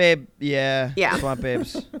 Swamp Babe. Yeah. Yeah. Swamp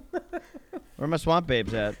Babes. Where are my Swamp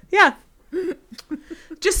Babes at? Yeah.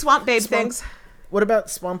 Just Swamp Babe things. What about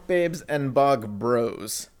Swamp Babes and Bog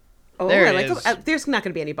Bros? Oh, There I it like is. them. There's not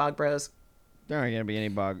going to be any bog bros. There aren't going to be any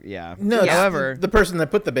bog. Yeah. No, Yeah. However. the person that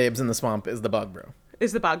put the babes in the swamp is the Bog Bro.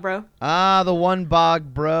 Is the bog bro? The one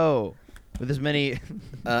bog bro. With as many.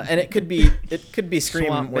 And it could be Scream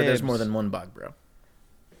Swamp where there's Babes. more than one Bog Bro.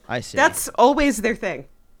 I see. That's always their thing.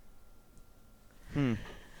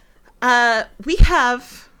 We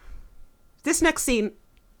have this next scene.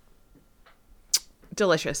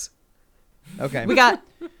 Delicious. Okay. We got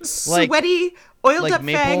sweaty, oiled like up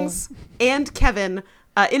Maple? Fangs and Kevin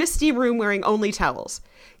in a steam room wearing only towels.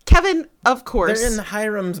 Kevin, of course. They're in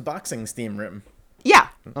Hiram's boxing steam room. Yeah,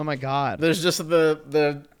 Oh my God. There's just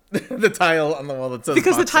the the tile on the wall that says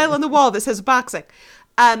because the boxing. tile on the wall that says boxing.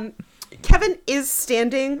 Kevin is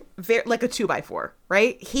standing like a 2x4,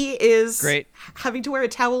 right? He is Great. having to wear a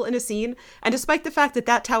towel in a scene, and despite the fact that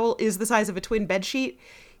that towel is the size of a twin bed sheet,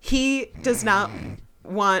 he does not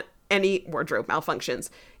want any wardrobe malfunctions.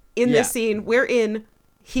 In Yeah. this scene, wherein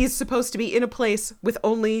he's supposed to be in a place with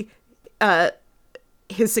only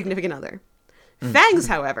his significant other. Fangs,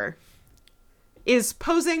 however, is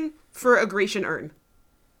posing for a Grecian urn.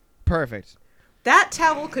 Perfect. That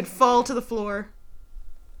towel could fall to the floor.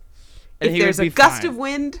 And If he would there's a be gust fine. of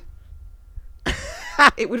wind,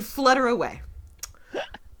 it would flutter away.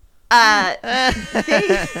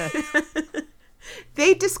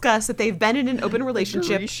 They discuss that they've been in an open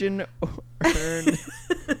relationship. Grecian urn.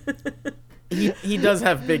 He does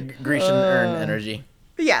have big Grecian urn energy.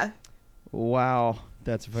 Yeah, Wow.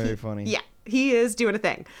 That's very funny. yeah, he is doing a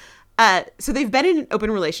thing. So they've been in an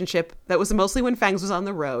open relationship. That was mostly when Fangs was on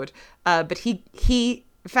the road. But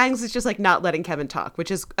Fangs is just like not letting Kevin talk,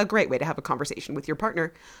 which is a great way to have a conversation with your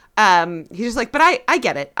partner. He's just like, but I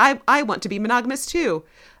get it. I want to be monogamous too.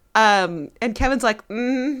 And Kevin's like,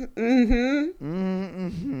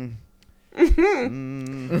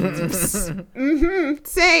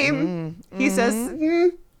 same. He says,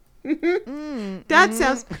 that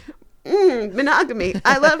sounds monogamy.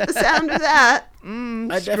 I love the sound of that.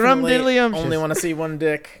 I definitely only want to see one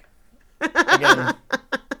dick. Again.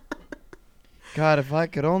 God, if I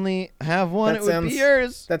could only have one, That it would be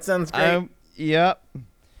yours. That sounds great. Yep.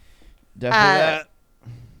 Definitely that.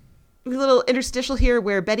 A little interstitial here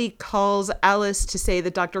where Betty calls Alice to say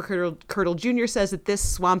that Dr. Curdle Jr. says that this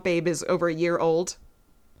swamp babe is over a year old.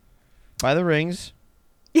 By the rings.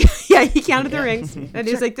 Yeah, he counted the rings. And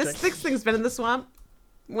he's like, this thing's been in the swamp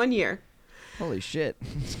 1 year. Holy shit.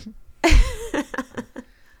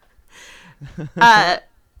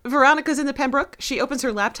 Veronica's in the Pembroke. She opens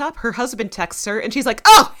her laptop. Her husband texts her, and she's like,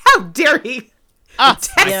 "Oh, how dare he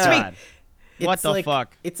text me?" What the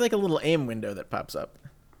fuck? It's like a little AIM window that pops up.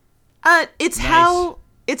 It's how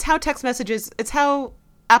text messages. It's how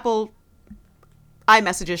Apple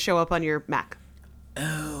iMessages show up on your Mac.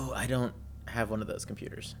 Oh, I don't have one of those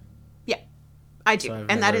computers. Yeah, I do, So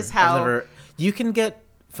that is how you can get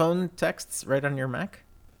phone texts right on your Mac.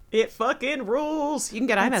 it fucking rules. You can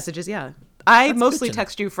get iMessages. Yeah, I that's mostly good to know.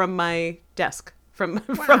 text you from my desk, from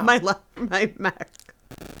my Mac.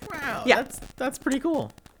 Wow, Yeah. that's pretty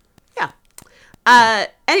cool. Yeah.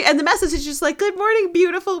 And the message is just like, "Good morning,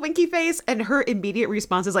 beautiful winky face," and her immediate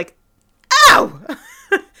response is like, "Ow!"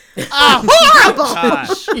 Horrible.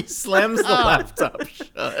 God. She slams the laptop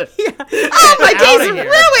shut. Yeah. Oh, my day's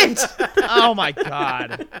ruined. Oh my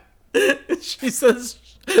God. She says,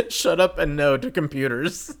 "Shut up and no" to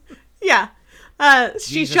computers. Yeah.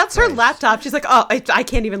 She Jesus shuts her Christ. laptop. She's like, "Oh, I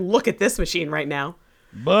can't even look at this machine right now."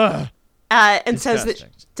 Buh. And says Disgusting.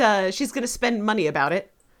 that she's going to spend money about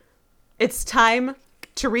it. It's time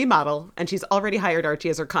to remodel, and she's already hired Archie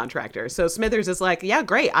as her contractor. So Smithers is like, "Yeah,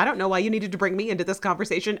 great. I don't know why you needed to bring me into this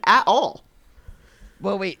conversation at all."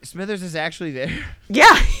 Well, wait. Smithers is actually there.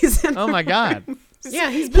 Yeah, he's in Oh my God. Yeah,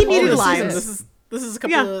 he needed this lines. season. This is a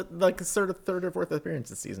couple of like sort of third or fourth appearance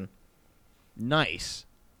this season. Nice.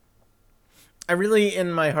 I really,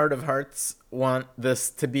 in my heart of hearts, want this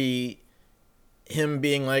to be him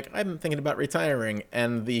being like, "I'm thinking about retiring,"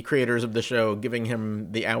 and the creators of the show giving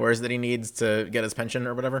him the hours that he needs to get his pension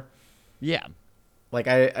or whatever. Yeah. Like,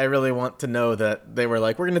 I really want to know that they were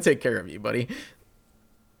like, "We're going to take care of you, buddy."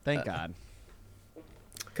 Thank God.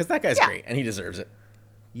 Because that guy's Yeah. great, and he deserves it.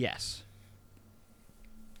 Yes.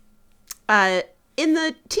 In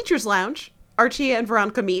the teacher's lounge, Archie and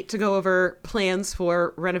Veronica meet to go over plans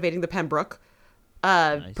for renovating the Pembroke.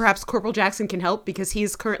 Nice. Perhaps Corporal Jackson can help because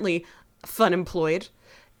he's currently fun employed.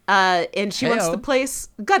 And she wants Heyo. the place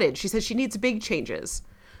gutted. She says she needs big changes.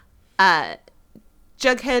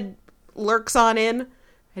 Jughead lurks on in,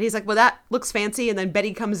 and he's like, "Well, that looks fancy." And then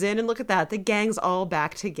Betty comes in, and look at that. The gang's all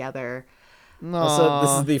back together. Also,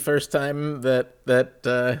 this is the first time that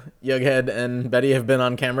Jughead and Betty have been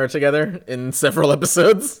on camera together in several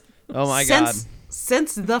episodes. Oh my God.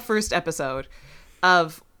 Since the first episode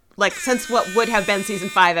of, since what would have been season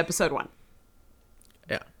 5, episode 1.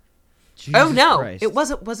 Yeah. Jesus Oh no, Christ. it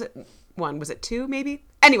wasn't. Was it 1? Was it 2? Maybe.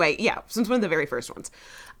 Anyway, yeah, since one of the very first ones.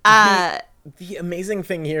 The amazing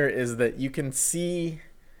thing here is that you can see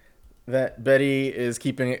that Betty is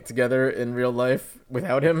keeping it together in real life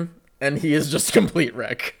without him, and he is just a complete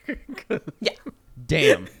wreck. Yeah.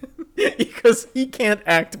 Damn. Because he can't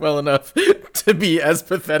act well enough to be as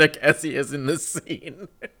pathetic as he is in this scene.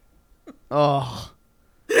 Oh.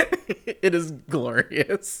 It is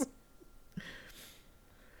glorious.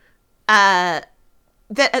 That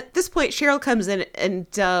at this point, Cheryl comes in, and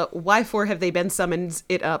why for have they been summoned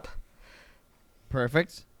it up?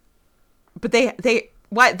 Perfect. But the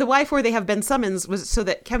why for they have been summoned was so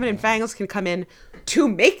that Kevin and Fangs can come in to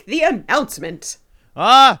make the announcement.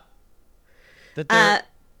 Ah. That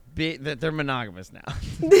they're monogamous now.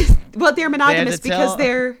 Well, they're monogamous They had to because tell-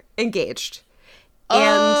 they're engaged. And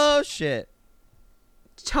Oh shit.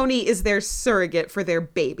 Tony is their surrogate for their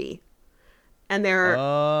baby. And they're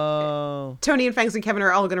Oh. Tony and Fangs and Kevin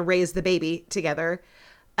are all going to raise the baby together.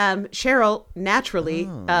 Cheryl naturally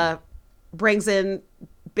brings in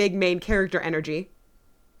big main character energy.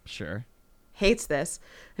 Sure. Hates this.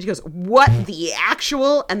 And she goes, "What the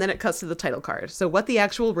actual?" And then it cuts to the title card. So, what the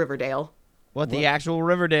actual Riverdale? What the actual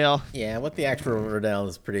Riverdale? Yeah, what the actual Riverdale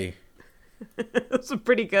is pretty... It's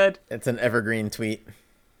pretty good. It's an evergreen tweet,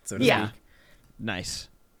 so to Yeah. speak. Nice.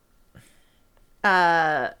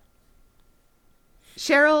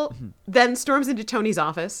 Cheryl then storms into Tony's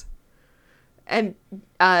office, and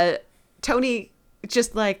Tony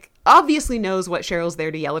just like obviously knows what Cheryl's there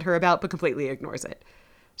to yell at her about, but completely ignores it.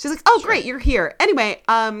 She's like, "Oh, great, you're here. Anyway,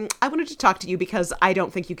 I wanted to talk to you because I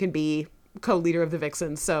don't think you can be co-leader of the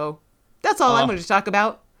Vixens, so that's all I wanted to talk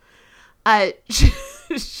about."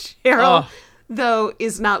 Cheryl, though,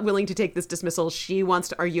 is not willing to take this dismissal. She wants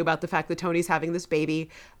to argue about the fact that Tony's having this baby,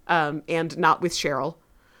 and not with Cheryl.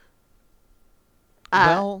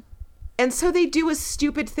 Well, and so they do a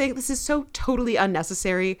stupid thing. This is so totally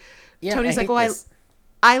unnecessary. Yeah, Tony's like,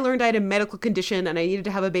 I learned I had a medical condition and I needed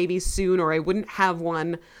to have a baby soon or I wouldn't have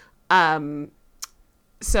one.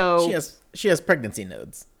 So she has pregnancy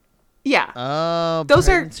nodes. Yeah. Oh, Those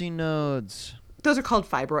pregnancy nodes. Those are called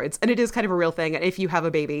fibroids, and it is kind of a real thing. And if you have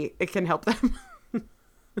a baby, it can help them.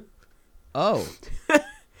 Oh.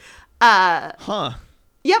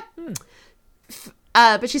 Yep.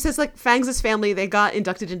 But she says, like, Fangs' family, they got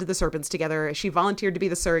inducted into the Serpents together. She volunteered to be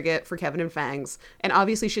the surrogate for Kevin and Fangs. And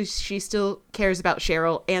obviously she still cares about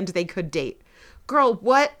Cheryl, and they could date. Girl,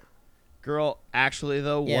 what? Girl, actually,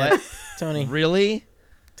 though, Yeah. what? Tony. Really?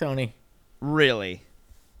 Tony. Really?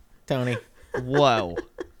 Tony. Whoa.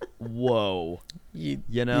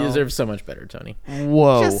 You know? You deserve so much better, Tony.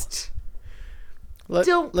 Whoa. Just Let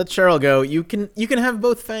don't. Cheryl go. You can have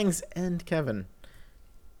both Fangs and Kevin.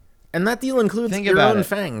 And that deal includes Think your about own it.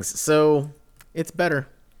 Fangs, so it's better.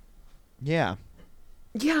 Yeah.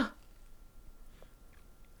 Yeah.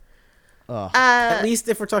 At least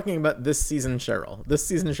if we're talking about this season Cheryl. This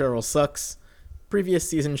season Cheryl sucks. Previous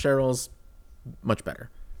season Cheryl's much better.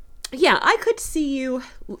 Yeah, I could see you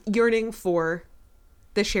yearning for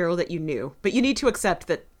the Cheryl that you knew, but you need to accept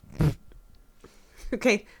that.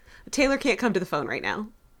 Okay, Taylor can't come to the phone right now.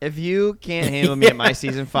 If you can't handle me at my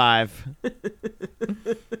season 5,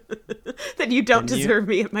 Then you don't deserve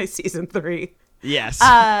me at my season 3. yes.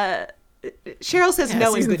 Cheryl says no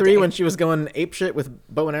in season good 3 day. when she was going apeshit with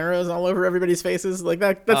bow and arrows all over everybody's faces. Like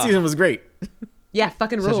that season was great. Yeah,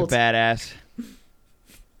 fucking Such a ruled. badass.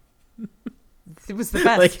 It was the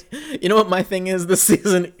best. Like, you know what my thing is this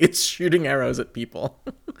season? It's shooting arrows at people.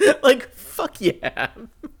 Like, fuck yeah.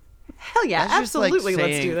 Hell yeah, That's just like absolutely.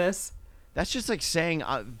 Let's saying- do this. That's just like saying,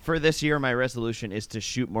 for this year, my resolution is to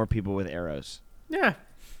shoot more people with arrows. Yeah.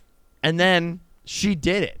 And then she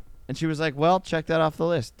did it. And she was like, well, check that off the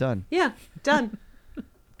list. Done. Yeah, done.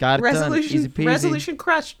 Got it done. Resolution Easy peasy. resolution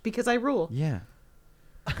crushed because I rule. Yeah.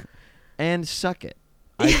 And suck it.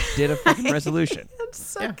 I did a fucking resolution. And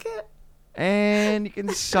suck it. And you can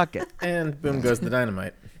suck it. And boom goes the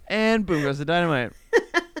dynamite. And boom goes the dynamite.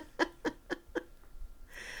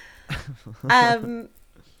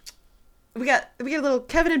 We got a little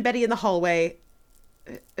Kevin and Betty in the hallway,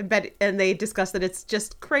 and they discuss that it's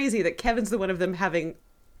just crazy that Kevin's the one of them having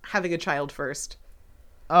a child first.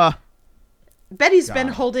 Betty's been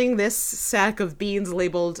God. holding this sack of beans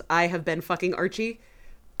labeled "I have been fucking Archie"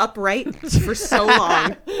 upright for so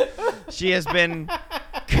long. She has been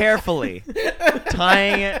carefully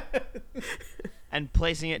tying it and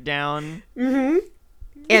placing it down.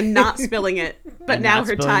 And not spilling it. But And now not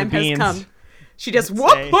her spilling time the has beans. come. She just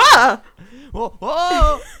Say- whoa. Whoa,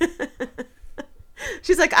 whoa.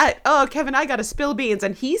 She's like, Kevin, I gotta spill beans.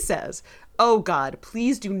 And he says, oh God,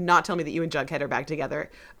 please do not tell me that you and Jughead are back together.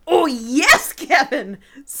 Oh yes, Kevin.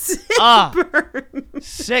 Sick burn.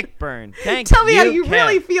 Sick burn. Thank Tell me you, how you Kev.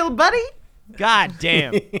 really feel, buddy. God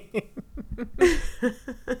damn.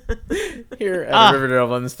 Here at Riverdale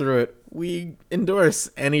Runs Through It, we endorse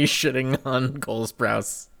any shitting on Cole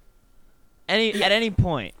Sprouse. At any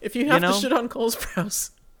point. If you have know? to shit on Cole Sprouse,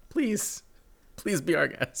 please be our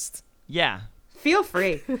guest. Yeah. Feel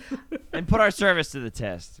free. And put our service to the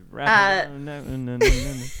test.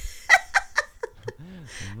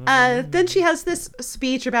 Then she has this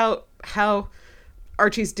speech about how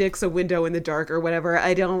Archie's dick's a window in the dark or whatever.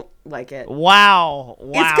 I don't like it. Wow.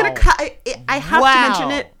 It's gonna I have Wow. to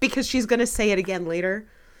mention it because she's gonna say it again later.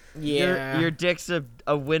 Your dick's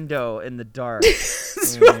a window in the dark.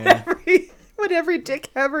 It's what every dick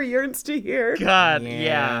ever yearns to hear. God,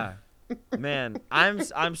 Yeah. yeah. Man,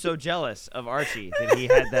 I'm so jealous of Archie that he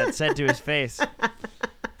had that said to his face.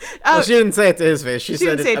 Well, she didn't say it to his face. She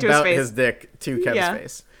said didn't say it it to his about face. his dick to Kevin's Yeah.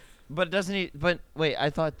 face. But doesn't he? But wait, I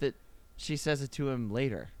thought that she says it to him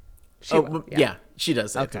later. She will, yeah, she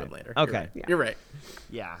does say it to Okay. him later. Okay. You're right.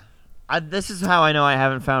 Yeah. This is how I know I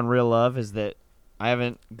haven't found real love, is that I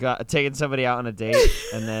haven't taken somebody out on a date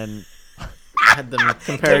and then I had them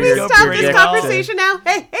compare Can we your stop pretty this well. conversation now?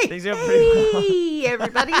 Hey, Things go pretty well. hey,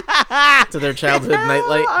 everybody. to their childhood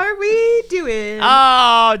nightlight. How are we doing?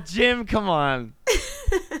 Oh, Jim, come on.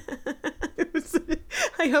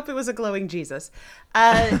 I I hope it was a glowing Jesus.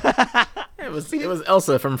 It was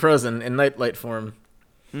Elsa from Frozen in nightlight form.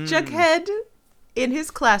 Jughead in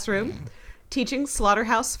his classroom teaching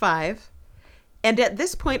Slaughterhouse-5. And at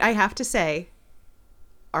this point, I have to say,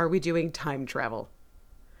 are we doing time travel?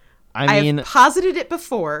 I mean, have posited it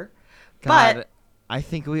before, God, but I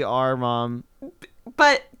think we are, Mom.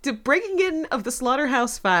 But the bringing in of the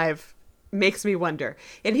Slaughterhouse-5 makes me wonder.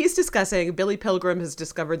 And he's discussing Billy Pilgrim has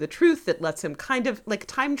discovered the truth that lets him kind of like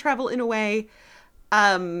time travel in a way.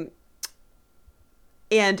 And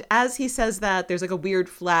as he says that, there's like a weird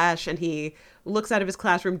flash, and he looks out of his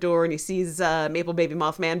classroom door and he sees Maple Baby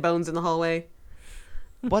Mothman bones in the hallway.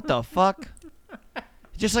 What the fuck?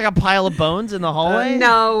 Just like a pile of bones in the hallway?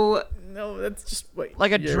 No, that's just what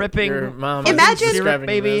Like a dripping your mom Imagine- is describing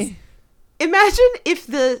baby. this. imagine if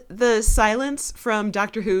the Silence from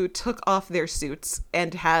Doctor Who took off their suits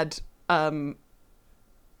and had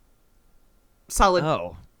solid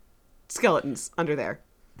Oh. skeletons under there.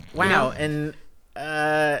 Wow, and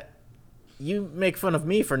you make fun of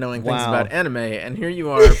me for knowing things Wow. about anime, and here you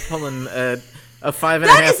are pulling a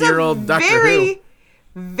 5.5-year-old Doctor very, Who.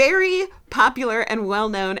 very popular and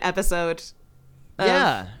well-known episode.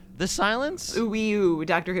 Yeah. The silence? Ooh,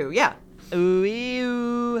 Doctor Who. Yeah.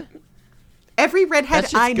 Ooh. Every redhead That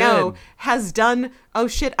shit's I know good. has done, oh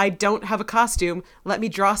shit, I don't have a costume. Let me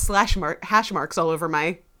draw hash marks all over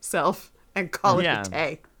myself and call it Yeah. a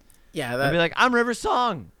day. Yeah, I'd that be like, I'm River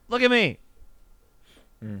Song. Look at me.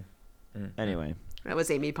 Anyway. That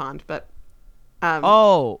was Amy Pond, but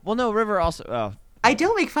Oh, well, no, River also. Oh, I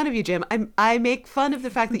don't make fun of you, Jim. I make fun of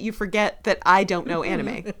the fact that you forget that I don't know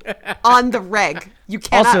anime. On the reg. You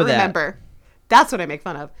cannot Also that. remember. That's what I make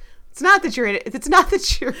fun of. It's not that you're a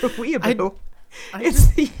weeaboo.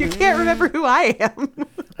 It's you can't remember who I am.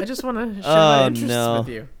 I just want to share my Oh, interests no. with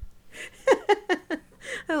you.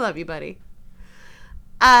 I love you, buddy.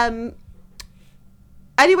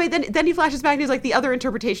 Anyway, then he flashes back and he's like, the other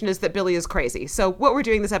interpretation is that Billy is crazy. So what we're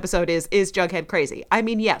doing this episode is Jughead crazy? I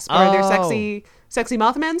mean, yes. But are there sexy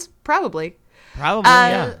Mothmans? Probably. probably,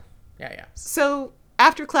 yeah. Yeah. So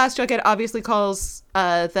after class, Jughead obviously calls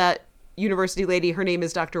that university lady, her name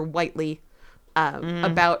is Dr. Whiteley,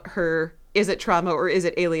 about her is it trauma or is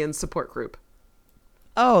it aliens support group?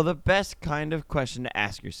 Oh, the best kind of question to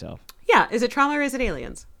ask yourself. Yeah, is it trauma or is it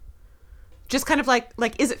aliens? Just kind of like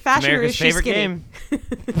is it fashion or is America's she favorite skinny? game.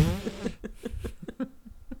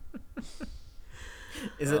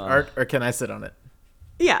 Is it art or can I sit on it?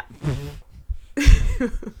 Yeah.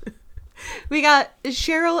 We got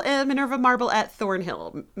Cheryl and Minerva Marble at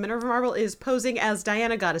Thornhill. Minerva Marble is posing as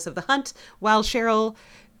Diana, goddess of the hunt, while Cheryl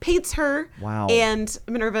paints her. Wow. And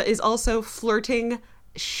Minerva is also flirting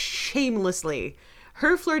shamelessly.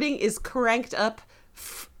 Her flirting is cranked up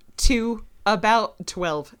to about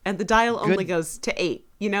 12, and the dial only goes to 8,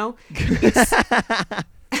 you know?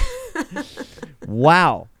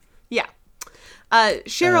 Wow. Yeah.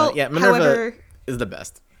 Cheryl, yeah, Minerva however... is the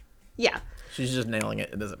best. Yeah. She's just nailing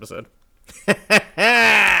it in this episode.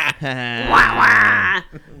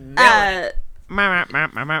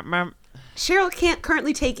 Cheryl can't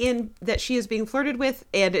currently take in that she is being flirted with,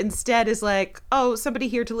 and instead is like, oh, somebody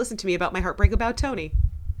here to listen to me about my heartbreak about Tony.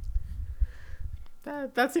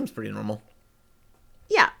 That seems pretty normal.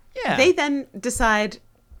 Yeah. Yeah. They then decide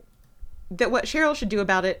that what Cheryl should do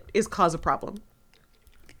about it is cause a problem.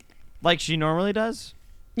 Like she normally does?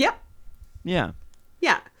 Yep. Yeah.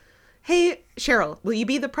 Yeah. Hey, Cheryl, will you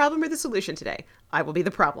be the problem or the solution today? I will be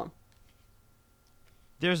the problem.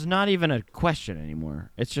 There's not even a question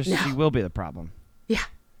anymore. It's just she will be the problem. Yeah.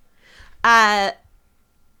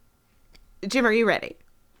 Jim, are you ready?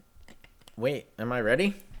 Wait, am I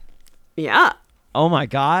ready? Yeah. Oh my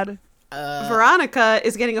God. Veronica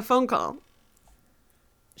is getting a phone call.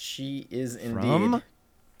 She is indeed.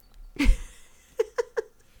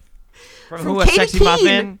 From From who? A Katie sexy Keene.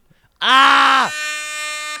 Mothman? Ah!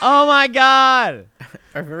 Oh my God.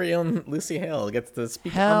 Our very own Lucy Hale gets to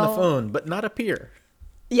speak on Hell. the phone, but not appear.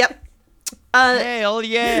 Yep. Hell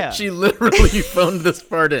yeah. She literally phoned this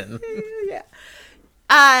part in.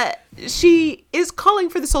 She is calling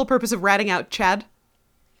for the sole purpose of ratting out Chad.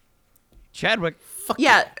 Chadwick.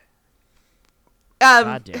 Yeah.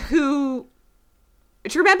 God damn. Who?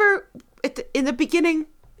 Do you remember in the beginning?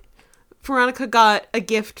 Veronica got a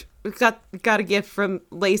gift. Got a gift from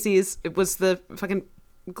Lacey's. It was the fucking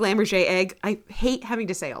Glamourget egg. I hate having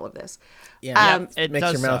to say all of this. Yeah, it makes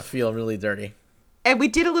does your mouth suck. feel really dirty. And we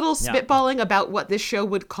did a little Yeah. spitballing about what this show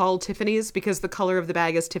would call Tiffany's because the color of the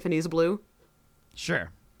bag is Tiffany's blue.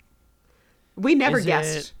 Sure. We never Is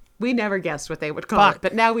guessed. it- We never guessed what they would call Fuck. it,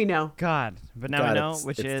 but now we know. God. But now God, we know, it's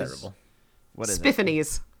which it's is terrible. what is it?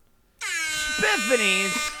 Spiffany's.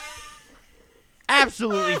 Spiffany's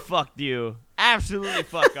absolutely fucked you. Absolutely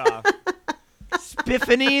fuck off.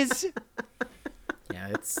 Spiffany's? Yeah,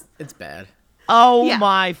 it's bad. Oh Yeah.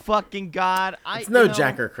 my fucking god. It's no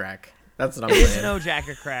Jack or Crack. That's what I'm It's saying. no Jack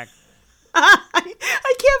or Crack. I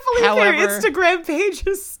can't believe However- their Instagram page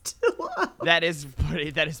is still up. That is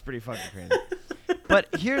pretty fucking crazy. But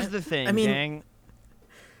here's the thing, I mean- gang.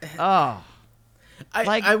 Oh.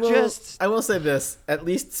 Like, I will just- I will say this. At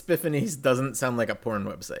least Spiffany's doesn't sound like a porn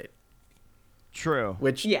website. True.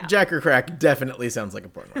 Which Yeah. Jack or Crack definitely sounds like a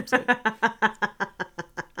porn website.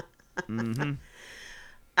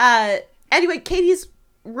 Anyway, Katie's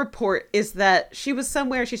report is that she was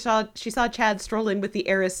somewhere. She saw Chad strolling with the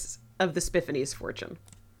heiress of the Spiffany's fortune.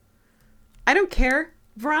 I don't care.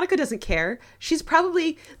 Veronica doesn't care. She's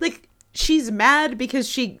probably like she's mad because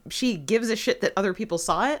she gives a shit that other people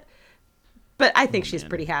saw it. But I think she's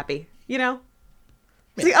pretty happy. You know.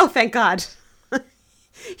 It's like, oh, thank God.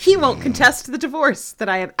 He won't contest the divorce that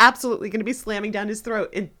I am absolutely going to be slamming down his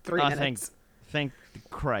throat in 3 minutes. Thank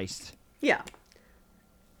Christ. Yeah.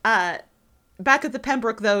 Back at the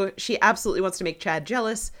Pembroke, though, she absolutely wants to make Chad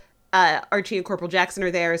jealous. Archie and Corporal Jackson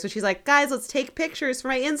are there, so she's like, guys, let's take pictures for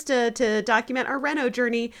my Insta to document our Reno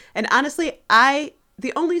journey. And honestly,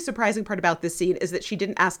 the only surprising part about this scene is that she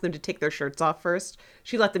didn't ask them to take their shirts off first.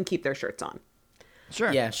 She let them keep their shirts on.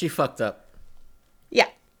 Sure. Yeah, she fucked up. Yeah.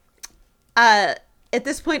 At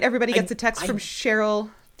this point, everybody gets a text from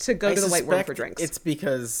Cheryl to go to the White Worm for suspect drinks. It's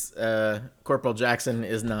because Corporal Jackson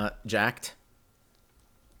is not jacked.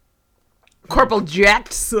 Corporal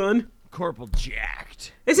jacked, son. Corporal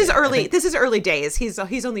jacked. This is early. This is early days. He's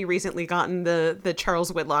only recently gotten the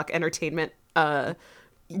Charles Whitlock entertainment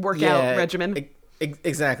workout regimen.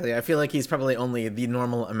 Exactly. I feel like he's probably only the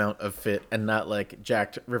normal amount of fit and not like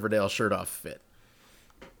jacked Riverdale shirt off fit.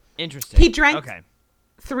 Interesting. He drank Okay.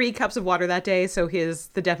 3 cups of water that day, so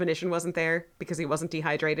the definition wasn't there because he wasn't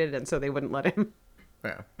dehydrated, and so they wouldn't let him.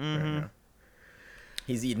 Yeah. Yeah.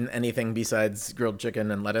 He's eaten anything besides grilled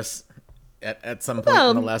chicken and lettuce at some point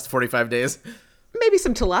in the last 45 days. Maybe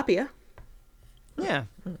some tilapia. Yeah.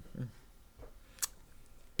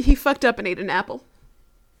 He fucked up and ate an apple.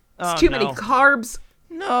 Oh, It's too no. many carbs.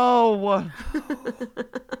 No.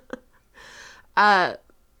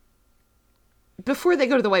 Before they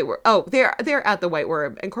go to the White Worm, they're at the White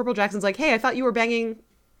Worm, and Corporal Jackson's like, "Hey, I thought you were banging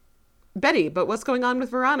Betty, but what's going on with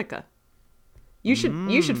Veronica? You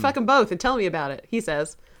should fuck them both and tell me about it." He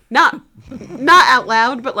says, not out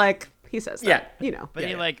loud, but like he says, that, you know. But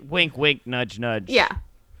he like wink, wink, nudge, nudge. Yeah.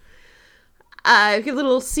 A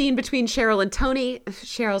little scene between Cheryl and Tony.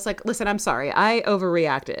 Cheryl's like, "Listen, I'm sorry, I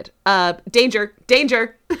overreacted. Danger,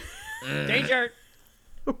 danger." Danger.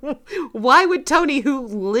 Why would Tony, who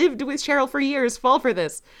lived with Cheryl for years, fall for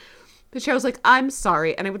this? But Cheryl's like, "I'm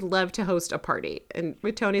sorry, and I would love to host a party." And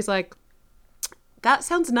Tony's like, "That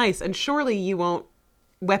sounds nice, and surely you won't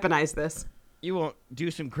weaponize this. You won't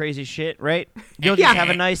do some crazy shit, right? You'll just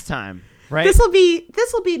have a nice time, right? This'll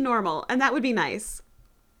be normal, and that would be nice."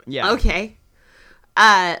 Yeah. Okay.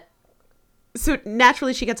 So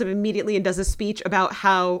naturally she gets up immediately and does a speech about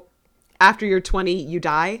how after you're 20, you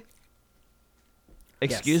die.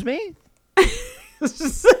 Excuse me? It's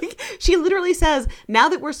just like, she literally says, "Now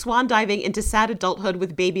that we're swan diving into sad adulthood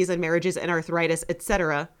with babies and marriages and arthritis,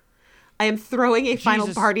 etc., I am throwing a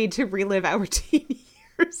final party to relive our teen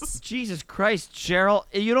years." Jesus Christ, Cheryl.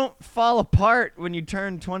 You don't fall apart when you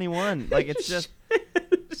turn 21. Like, it's just...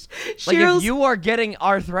 Like, if you are getting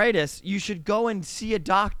arthritis, you should go and see a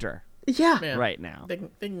doctor Yeah. right now. They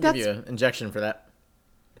can give you an injection for that.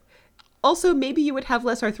 Also, maybe you would have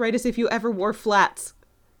less arthritis if you ever wore flats.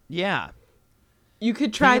 Yeah. You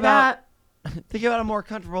could try Think about- that. Think about a more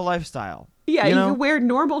comfortable lifestyle. Yeah, you know? could wear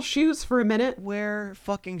normal shoes for a minute. Wear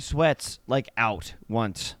fucking sweats, like, out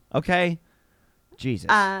once. Okay? Jesus.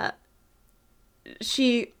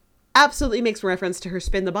 She absolutely makes reference to her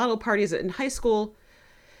spin the bottle parties in high school.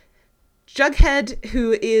 Jughead,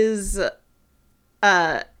 who is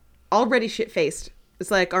already shit-faced,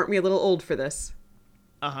 is like, "Aren't we a little old for this?"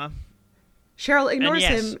 Uh-huh. Cheryl ignores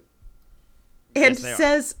him and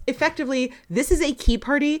says, effectively, "This is a key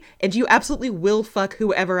party, and you absolutely will fuck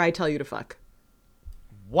whoever I tell you to fuck."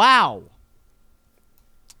 Wow.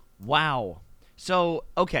 So,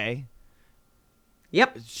 okay.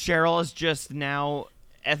 Yep. Cheryl is just now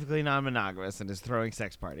ethically non-monogamous and is throwing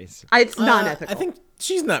sex parties. It's non-ethical. I think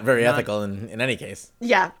she's not very ethical in any case.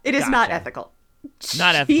 Yeah, it is not Gotcha. ethical.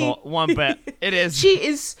 Not ethical, one bit. It is. She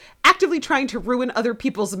is actively trying to ruin other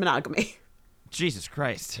people's monogamy, Jesus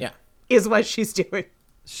Christ. Yeah. is what she's doing.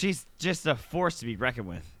 She's just a force to be reckoned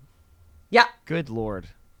with. Yeah. Good Lord.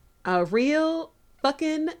 A real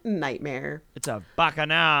fucking nightmare. It's a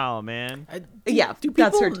bacchanal, man. Do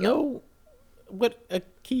that's her people deal. know what a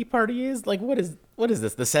key party is? Like, what is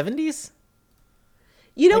this? The 70s?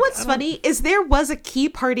 You know what's funny is there was a key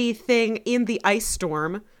party thing in the Ice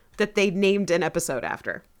Storm that they named an episode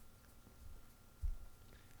after.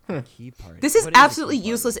 Key party. This is What a absolutely key party?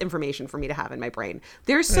 useless information for me to have in my brain.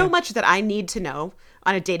 There's so much that I need to know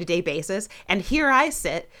on a day-to-day basis, and here I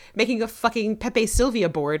sit making a fucking Pepe Sylvia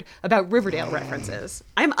board about Riverdale references.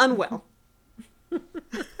 I'm unwell.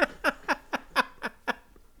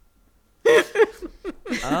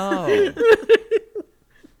 Oh.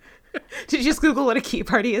 Did you just Google what a key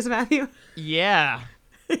party is, Matthew? Yeah.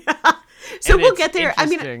 So And we'll it's get there. I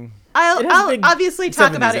mean, interesting. I'll big obviously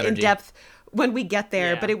talk about 70s it in energy. depth when we get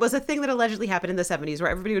there, Yeah. but it was a thing that allegedly happened in the 70s where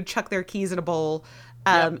everybody would chuck their keys in a bowl,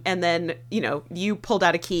 and then, you pulled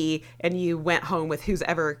out a key and you went home with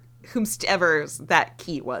whomstever that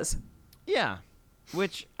key was. Yeah.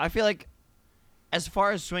 Which I feel like, as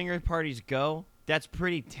far as swinger parties go, that's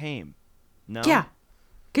pretty tame. No? Yeah.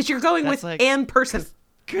 Because you're going That's with like- an person.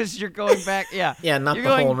 Because you're going back, yeah. Yeah, not you're the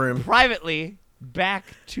going whole room. privately back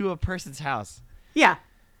to a person's house. Yeah.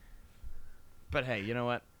 But hey, you know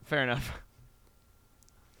what? Fair enough.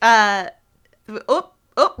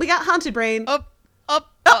 We got Haunted Brain. Up,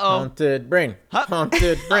 uh-oh. Haunted brain. Hup.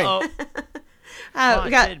 Haunted brain. Uh-oh. We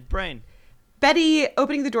got Haunted brain. Betty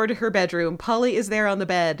opening the door to her bedroom. Polly is there on the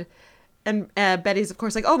bed. And Betty's, of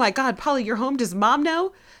course, like, oh my God, Polly, you're home. Does Mom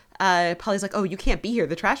know? Polly's like, oh, you can't be here.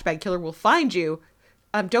 The trash bag killer will find you.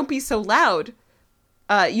 Don't be so loud.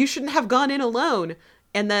 You shouldn't have gone in alone.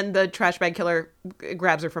 And then the trash bag killer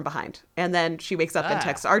grabs her from behind. And then she wakes up and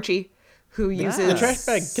texts Archie, who uses... The trash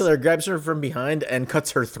bag killer grabs her from behind and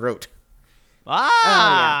cuts her throat.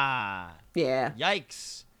 Ah! Yeah.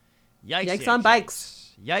 Yikes. Yikes on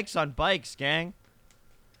bikes. Yikes on bikes, gang.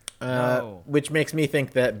 No. Which makes me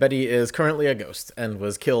think that Betty is currently a ghost and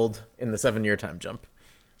was killed in the 7-year time jump.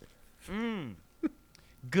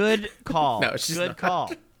 Good call. No, she's Good not.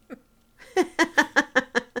 call.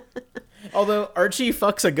 Although Archie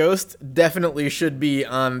fucks a ghost definitely should be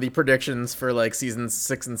on the predictions for like seasons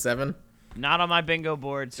 6 and 7. Not on my bingo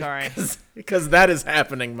board, sorry. Because that is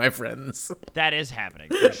happening, my friends. That is happening,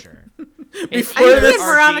 for sure. It's Before either this- Archie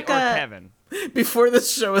Veronica- or Kevin. Before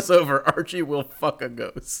this show is over, Archie will fuck a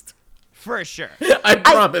ghost. For sure. I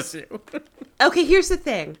promise you. Okay, here's the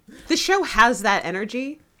thing. The show has that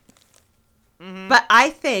energy. But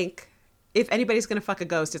I think if anybody's going to fuck a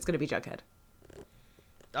ghost, it's going to be Jughead.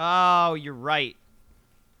 Oh, you're right.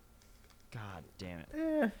 God damn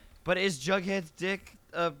it. But is Jughead's dick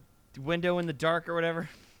a window in the dark or whatever?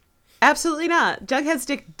 Absolutely not. Jughead's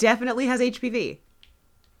dick definitely has HPV.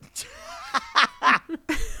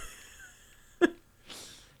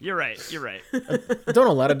 You're right. You're right. Don't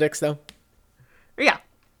a lot of dicks, though? Yeah.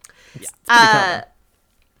 It's pretty common.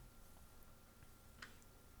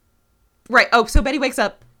 Right. Oh, so Betty wakes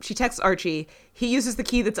up. She texts Archie. He uses the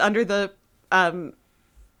key that's under the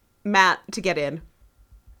mat to get in.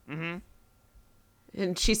 Mm-hmm.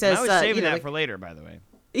 And she says, I was saving that like, for later, by the way.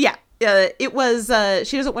 yeah, it was,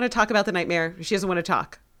 she doesn't want to talk about the nightmare. She doesn't want to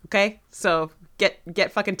talk. Okay? So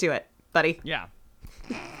get fucking to it, buddy. Yeah.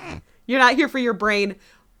 You're not here for your brain,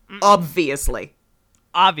 obviously.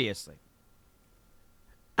 Obviously.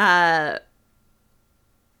 The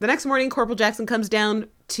next morning, Corporal Jackson comes down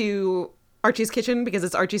to Archie's kitchen because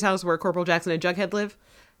it's Archie's house where Corporal Jackson and Jughead live.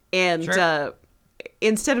 And Sure.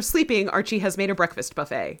 Instead of sleeping, Archie has made a breakfast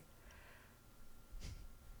buffet.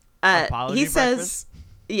 Apology He says, breakfast?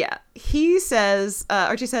 yeah,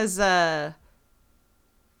 Archie says,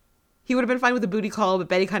 he would have been fine with a booty call, but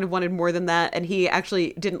Betty kind of wanted more than that. And he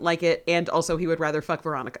actually didn't like it. And also he would rather fuck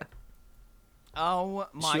Veronica. Oh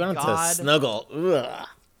my She wanted god. to snuggle. Ugh.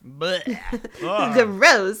 Blech. Ugh.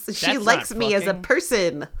 Gross. She That's likes not me as a fucking.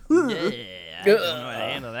 person. Yeah, I don't know how to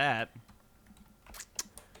handle that.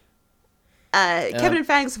 Kevin and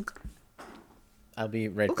Fangs. I'll be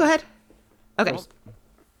right Oh, go ahead. Okay. Well-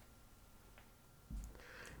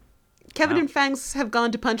 Kevin Wow. and Fangs have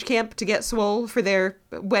gone to Punch Camp to get swole for their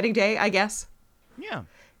wedding day, I guess. Yeah.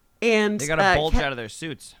 And They got to bulge out of their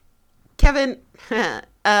suits. Kevin, in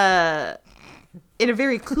a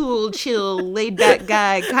very cool, chill, laid-back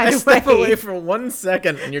guy I kind of step way. away for 1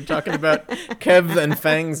 second and you're talking about Kev and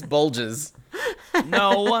Fang's bulges.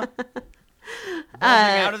 No. Bulging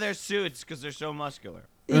out of their suits because they're so muscular.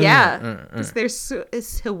 Yeah, because they're so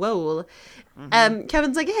swole.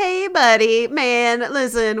 Kevin's like, hey, buddy, man,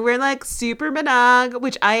 listen, we're like super monog,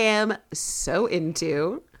 which I am so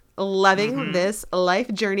into. Loving this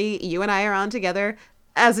life journey you and I are on together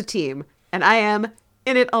as a team. And I am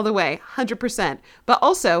in it all the way, 100%. But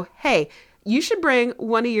also, hey, You should bring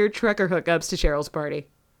one of your trucker hookups to Cheryl's party.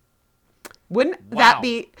 Wouldn't Wow. that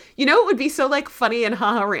be... You know, it would be so, like, funny and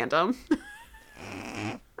haha random.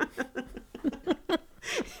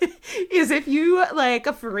 Is if you, like,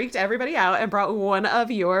 freaked everybody out and brought one of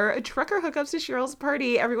your trucker hookups to Cheryl's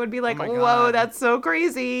party, everyone would be like, my whoa, God. that's so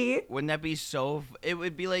crazy. Wouldn't that be so... It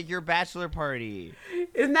would be like your bachelor party.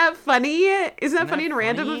 Isn't that funny? Isn't that funny and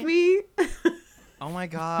random funny? of me? Oh my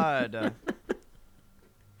God.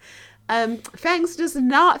 Fangs does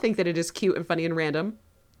not think that it is cute and funny and random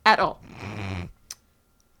at all.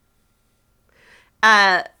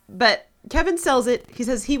 But Kevin sells it. He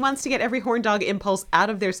says he wants to get every horn dog impulse out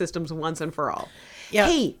of their systems once and for all. Yeah.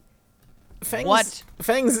 Hey, Fangs, What?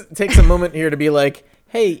 Fangs takes a moment here to be like,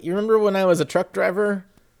 hey, you remember when I was a truck driver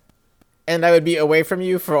and I would be away from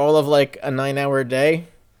you for all of like a 9-hour day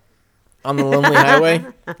on the lonely highway?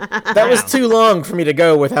 That was too long for me to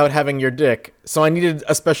go without having your dick, so I needed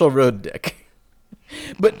a special road dick.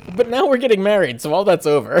 But now we're getting married, so all that's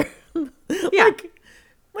over. yeah. Like,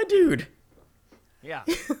 my dude. Yeah.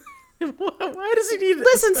 Why does he need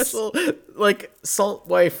Listen, a special, like, salt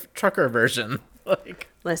wife trucker version? Like,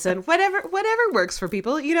 Listen, whatever works for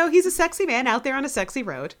people. You know, he's a sexy man out there on a sexy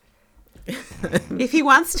road. If he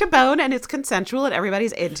wants to bone and it's consensual and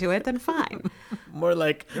everybody's into it, then fine. more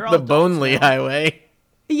like You're all the adults Bonely now. Highway.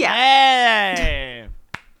 Yeah. Hey!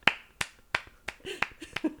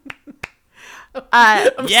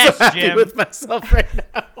 I'm Yes, so happy Jim. with myself right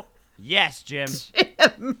now. Yes, Jim.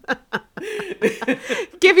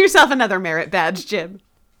 Give yourself another merit badge, Jim.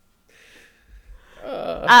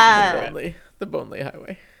 The Bonely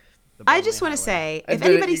Highway. I just want to say, I if did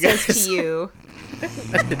it, anybody you says guys. to you,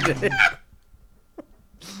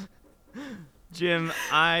 Jim,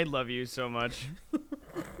 I love you so much.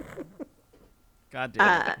 God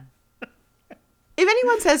damn it. if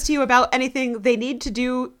anyone says to you about anything, they need to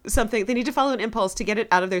do something, they need to follow an impulse to get it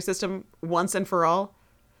out of their system once and for all,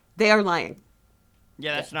 they are lying.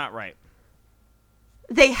 Yeah, that's not right.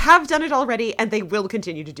 They have done it already, and they will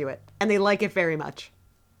continue to do it. And they like it very much.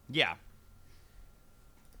 Yeah.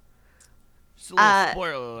 Just a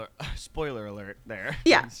little spoiler alert there.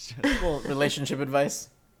 Yeah. It's just- Well, relationship advice.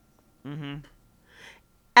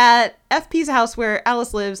 At FP's house where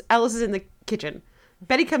Alice lives, Alice is in the kitchen.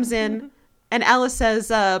 Betty comes in, and Alice says,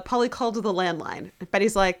 Polly called to the landline.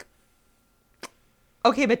 Betty's like,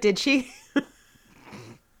 okay, but did she?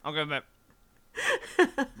 Okay, but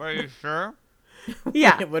are you sure?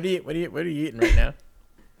 Yeah. What are you eating right now?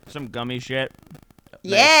 Some gummy shit.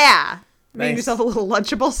 Yeah. Making Nice. yourself a little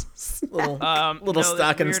Lunchables. Little No, this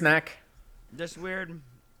stocking weird- snack. This weird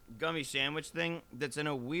gummy sandwich thing that's in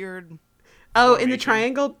a weird... Oh, in the formation.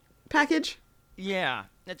 triangle package? Yeah,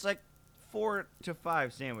 it's like 4 to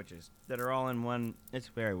 5 sandwiches that are all in one. It's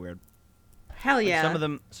very weird. Hell Like, yeah.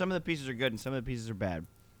 some of the pieces are good and some of the pieces are bad.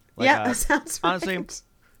 Like, yeah, that sounds honestly,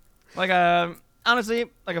 right. honestly,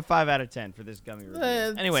 like a 5 out of 10 for this gummy review.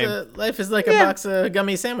 Anyway, Life is like a Yeah. box of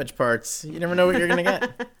gummy sandwich parts. You never know what you're gonna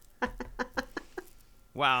get.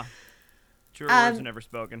 wow, truer words are never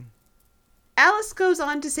spoken. Alice goes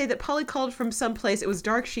on to say that Polly called from someplace. It was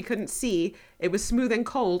dark, she couldn't see. It was smooth and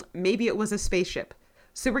cold. Maybe it was a spaceship.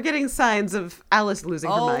 So we're getting signs of Alice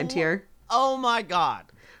losing her mind here. Oh my god.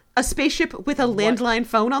 A spaceship with a landline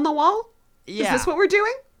phone on the wall? Yeah. Is this what we're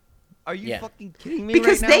doing? Are you Yeah. fucking kidding me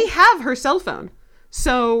Because right now? they have her cell phone.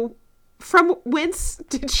 So from whence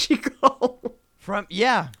did she call?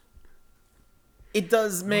 Yeah. It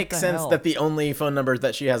does make the sense hell? that the only phone number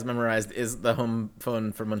that she has memorized is the home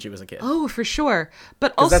phone from when she was a kid. Oh, for sure.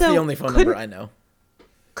 But 'Cause also, that's the only phone number I know.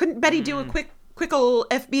 couldn't Betty do a quick ol'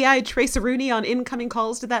 FBI trace-a-rooney on incoming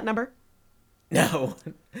calls to that number? No.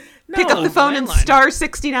 Pick up the phone and landline. star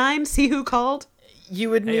 69, see who called? You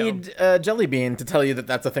would need Jelly Bean to tell you that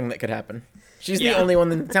that's a thing that could happen. She's Yeah. the only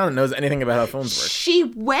one in town that knows anything about how phones work. She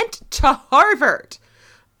went to Harvard.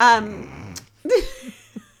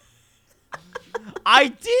 I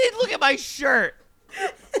did look at my shirt.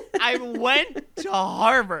 I went to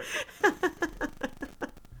Harvard.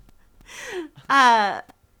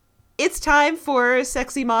 It's time for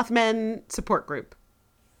Sexy Mothman support group.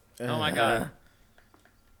 Oh my god.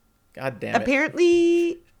 God damn it.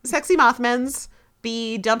 Apparently, Sexy Mothmen's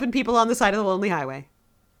be dumping people on the side of the lonely highway.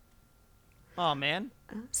 Oh man.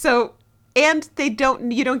 So, and you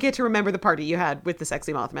don't get to remember the party you had with the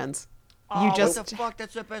Sexy Mothmen's. Oh, You just, what the fuck?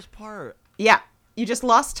 That's the best part. yeah, you just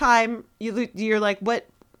lost time. You're like, what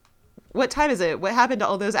time is it? What happened to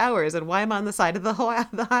all those hours? And why am I on the side of the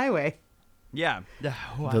highway? Yeah. The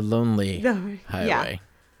lonely No, highway. yeah.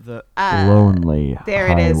 The Lonely There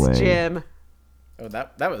highway. it is, Jim. Oh,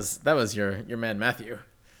 that was your man Matthew.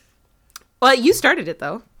 Well, you started it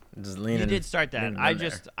though. Just leaning. You did start that. I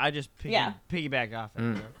just piggyback off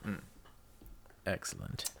it.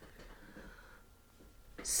 Excellent.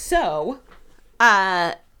 So,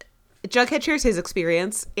 Jughead shares his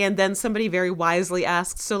experience, and then somebody very wisely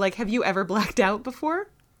asks, so, like, have you ever blacked out before?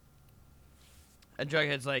 And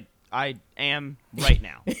Jughead's like, I am right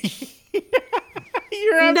now.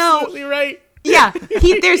 You're absolutely right. Yeah,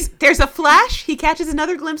 there's a flash. He catches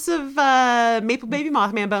another glimpse of Maple Baby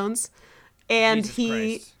Mothman bones, and Jesus he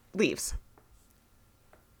Christ. leaves.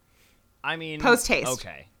 I mean, Post-haste.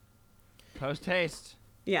 Okay. Post-haste.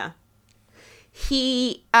 Yeah.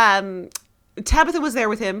 He, Tabitha was there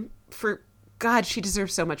with him for, God, she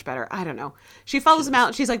deserves so much better. I don't know. She follows him out,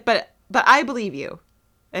 and she's like, but I believe you.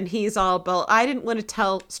 And he's all, well, I didn't want to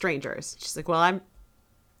tell strangers. She's like, well,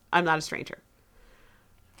 I'm not a stranger.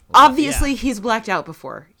 Well, obviously, he's blacked out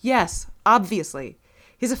before. Yes, obviously.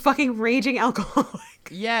 He's a fucking raging alcoholic.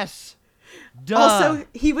 Yes. Duh. Also,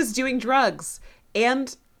 he was doing drugs.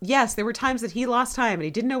 And yes, there were times that he lost time and he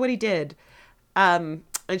didn't know what he did. And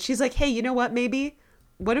she's like, hey, you know what, maybe?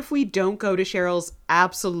 What if we don't go to Cheryl's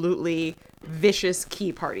absolutely vicious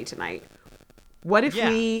key party tonight? What if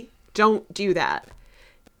we don't do that?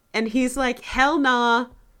 And he's like, hell nah.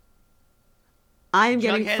 I am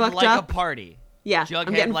getting fucked like up. A party. Yeah, Jughead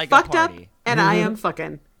I'm getting like fucked a up, party. and I am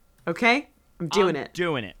fucking. Okay? I'm doing it.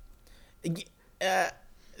 Doing it.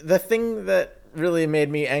 The thing that really made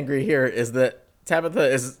me angry here is that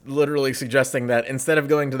Tabitha is literally suggesting that instead of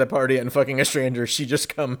going to the party and fucking a stranger, she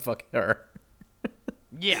just come fuck her.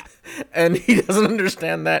 Yeah. And he doesn't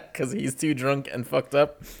understand that because he's too drunk and fucked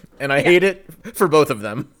up. And I hate it for both of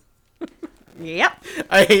them. Yep.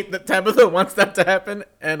 I hate that Tabitha wants that to happen,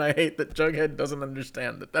 and I hate that Jughead doesn't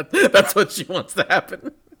understand that's what she wants to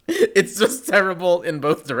happen. It's just terrible in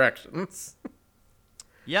both directions.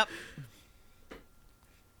 Yep.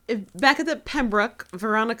 Back at the Pembroke,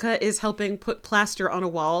 Veronica is helping put plaster on a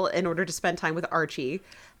wall in order to spend time with Archie.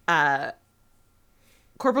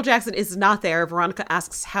 Corporal Jackson is not there. Veronica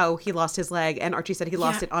asks how he lost his leg, and Archie said he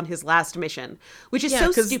lost it on his last mission, which is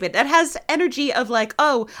so stupid. That has energy of like,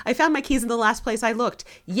 oh, I found my keys in the last place I looked.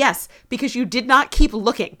 Yes, because you did not keep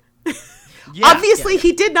looking. Obviously,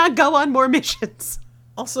 he did not go on more missions.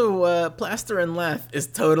 Also, plaster and lath is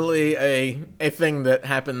totally a thing that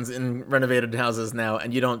happens in renovated houses now,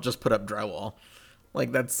 and you don't just put up drywall.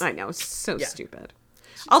 Like, that's... I know, it's so stupid.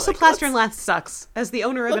 Also, like, plaster and lath sucks. As the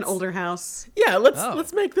owner of an older house. Yeah,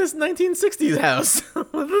 let's make this 1960s house.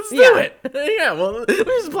 Let's do it. Yeah, well,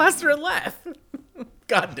 there's plaster and lath.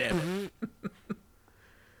 God damn it.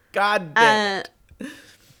 God damn it.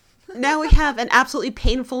 Now we have an absolutely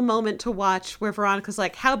painful moment to watch where Veronica's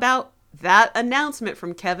like, how about that announcement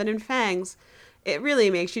from Kevin and Fangs? It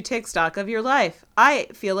really makes you take stock of your life. I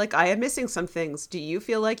feel like I am missing some things. Do you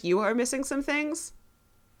feel like you are missing some things?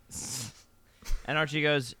 And Archie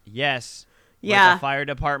goes, yes. Yeah. Like a fire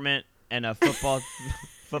department and a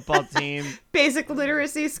football team. Basic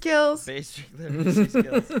literacy skills. Basic literacy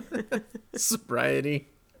skills. Sobriety.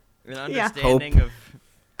 An understanding of...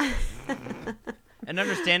 An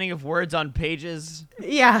understanding of words on pages.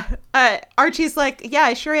 Yeah. Archie's like, yeah,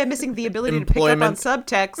 I sure am missing the ability to pick up on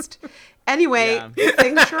subtext. Anyway,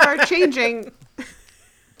 things sure are changing.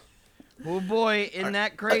 Oh boy, isn't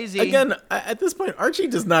that crazy? Again, at this point, Archie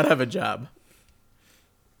does not have a job.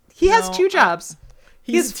 He has two jobs.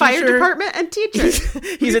 He's fire department and teacher.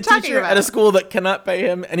 He's a teacher at a school that cannot pay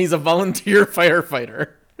him, and he's a volunteer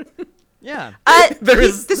firefighter. Yeah.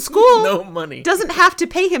 The school no money. Doesn't have to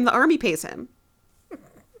pay him. The army pays him.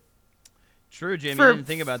 True, Jim. You didn't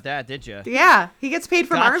think about that, did you? Yeah, he gets paid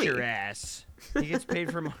from army. Your ass. He gets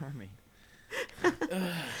paid from army.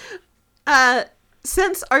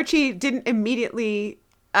 Since Archie didn't immediately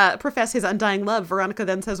profess his undying love, Veronica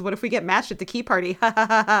then says, what if we get matched at the key party? Ha ha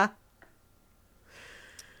ha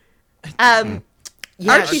ha.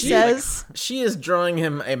 Archie says... she is drawing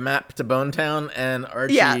him a map to Bonetown, and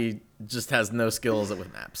Archie just has no skills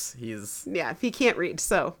with maps. Yeah, he can't read,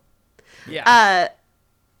 so... Yeah.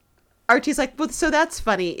 Archie's like, well, so that's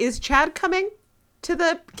funny. Is Chad coming to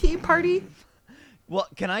the key party? Well,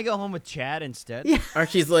 can I go home with Chad instead? Yeah.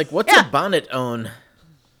 Archie's like, what's a bonnet own?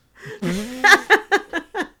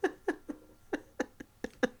 That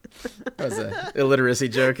was an illiteracy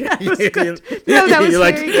joke. That was good. No, that was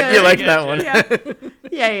very good. You like that one.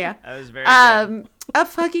 Yeah. That was very good. Of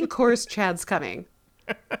fucking course Chad's coming.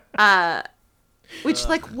 Which,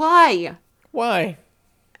 like, why? Why?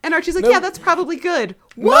 And Archie's like, yeah, that's probably good.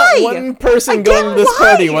 Why? Not one person going to this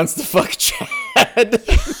party wants to fuck Chad.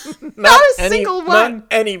 Not a single one. Not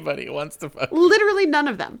anybody wants to fuck. Literally none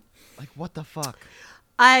of them. Like, what the fuck?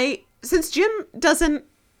 Since Jim doesn't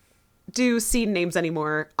do scene names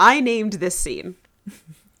anymore. I named this scene.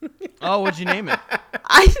 Oh, what'd you name it?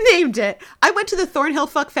 I named it. I went to the Thornhill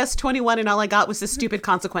Fuckfest 21 and all I got was this stupid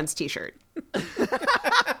Consequence t-shirt.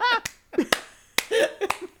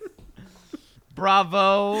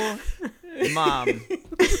 Bravo, Mom.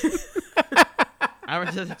 I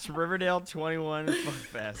went to this Riverdale 21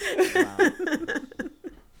 Fuckfest.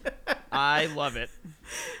 Wow. I love it.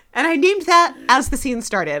 And I named that as the scene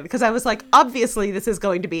started because I was like, obviously this is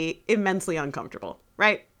going to be immensely uncomfortable,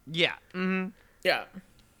 right? Yeah. Mm-hmm. Yeah.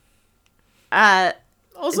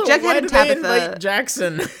 Also, Jughead why and did they Tabitha- invite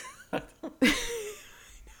Jackson?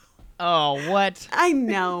 Oh, what? I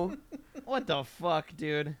know. What the fuck,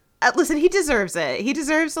 dude? Listen, he deserves it. He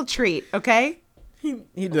deserves a treat, okay? He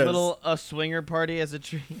A does. little swinger party as a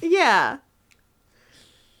treat. Yeah.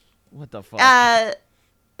 What the fuck?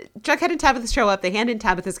 Jughead and Tabitha show up. They hand in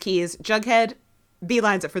Tabitha's keys. Jughead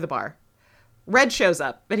beelines it for the bar. Red shows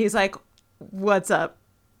up, and he's like, what's up?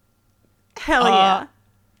 Hell yeah.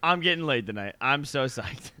 I'm getting laid tonight. I'm so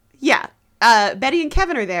psyched. Yeah. Betty and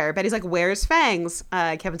Kevin are there. Betty's like, where's Fangs?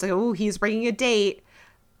 Kevin's like, oh, he's bringing a date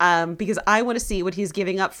because I want to see what he's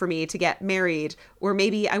giving up for me to get married. Or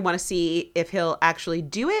maybe I want to see if he'll actually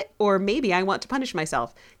do it. Or maybe I want to punish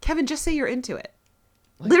myself. Kevin, just say you're into it.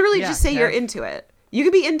 Literally, yeah, just say you're Kev. into it. You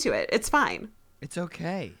can be into it. It's fine. It's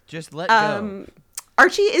okay. Just let go.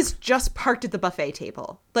 Archie is just parked at the buffet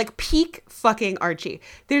table. Like, peak fucking Archie.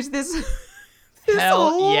 There's this... this Hell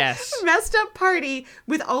whole yes. messed up party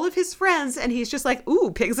with all of his friends, and he's just like, ooh,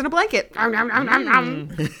 pigs in a blanket. Nom, nom, nom, nom, nom.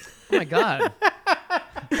 Oh my god.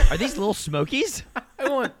 Are these little smokies? I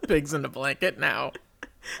want pigs in a blanket now.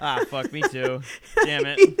 Ah, fuck me too. Damn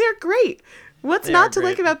it. They're great. What's They not are to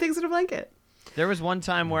like great. about pigs in a blanket? There was one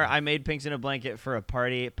time where I made pigs in a blanket for a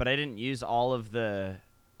party, but I didn't use all of the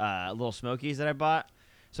little smokies that I bought.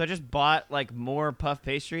 So I just bought like more puff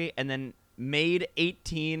pastry and then made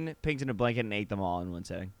 18 pigs in a blanket and ate them all in one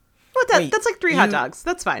setting. What? Wait, That's like 3 hot you- dogs.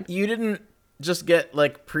 That's fine. You didn't just get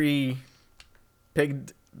like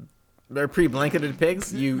pre-pigged or pre-blanketed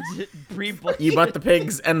pigs. You bought the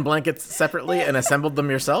pigs and blankets separately and assembled them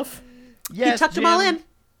yourself. Yes, You tucked them all Jim. in.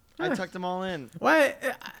 I tucked them all in. Why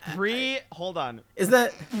Hold on. is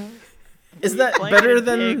that better Blanketed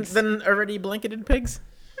than pigs. already blanketed pigs?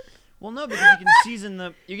 Well, no, because you can season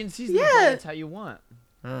the the blankets how you want.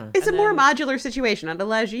 It's a And more then- modular situation. It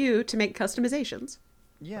allows you to make customizations.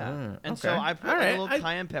 Yeah, and okay. so I put All right. a little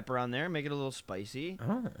cayenne pepper on there, make it a little spicy.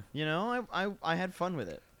 Oh, You know, I had fun with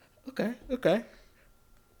it. okay.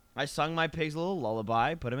 I sung my pigs a little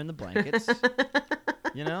lullaby, put them in the blankets.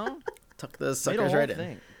 You know, Tuck those made a suckers whole right in.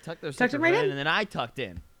 thing. Tucked those Tucked suckers them right right in? in, and then I tucked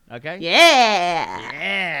in. Okay. Yeah.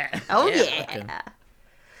 Yeah. Oh, Yeah, yeah.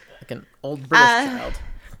 Like an old British child.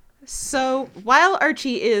 So while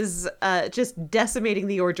Archie is just decimating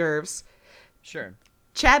the hors d'oeuvres, Sure.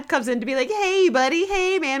 Chad comes in to be like, hey, buddy,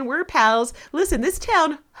 hey, man, we're pals. Listen, this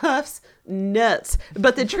town huffs nuts,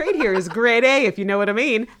 but the trade here is grade A, if you know what I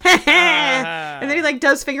mean. And then he, like,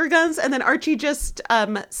 does finger guns, and then Archie just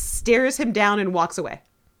stares him down and walks away.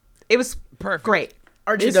 It was Perfect. great.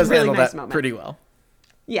 Archie It's does a really handle nice that moment. pretty well.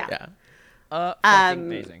 Yeah. Yeah. Fucking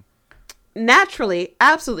amazing. Naturally,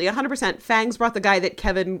 absolutely, 100%, Fangs brought the guy that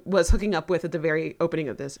Kevin was hooking up with at the very opening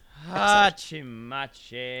of this.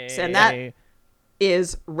 Hachimachi. And that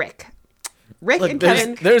is Rick. Rick Look, and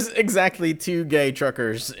Kevin. there's exactly 2 gay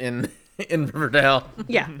truckers in Riverdale.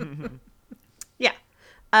 Yeah.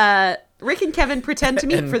 Yeah. Rick and Kevin pretend to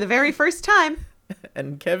meet And- for the very first time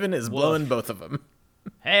And Kevin is blowing both of them.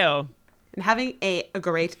 Heyo. and having a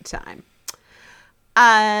great time.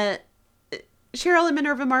 Cheryl and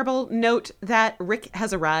Minerva Marble note that Rick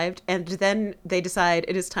has arrived, and then they decide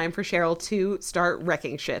it is time for Cheryl to start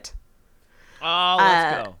wrecking shit. Oh,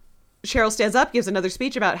 let's go. Cheryl stands up, gives another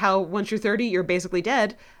speech about how once you're 30, you're basically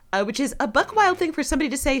dead, which is a buck wild thing for somebody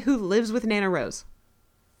to say who lives with Nana Rose.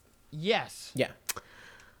 Yes. Yeah.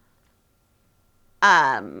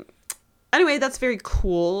 Anyway, that's very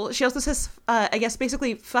cool. She also says, I guess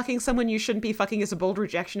basically fucking someone you shouldn't be fucking is a bold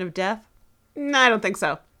rejection of death. No, I don't think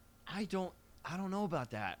so. I don't know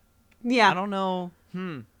about that. Yeah. I don't know.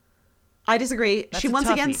 I disagree. That's She a once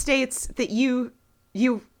again toughie. states that you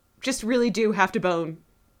just really do have to bone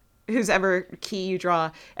whose ever key you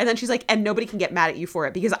draw. And then she's like, and nobody can get mad at you for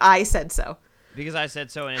it because I said so. Because I said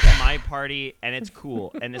so, and it's my party, and it's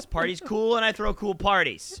cool. And this party's cool, and I throw cool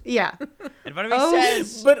parties. Yeah. And if anybody Oh,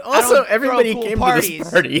 says, But I also, don't throw everybody cool came parties, to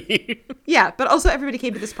this party. Yeah, but also everybody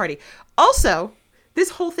came to this party. Also,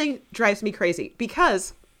 this whole thing drives me crazy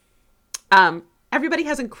because everybody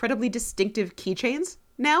has incredibly distinctive keychains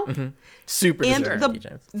now. Super And deserving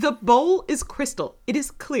keychains. the bowl is crystal. It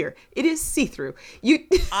is clear. It is see-through.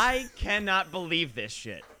 I cannot believe this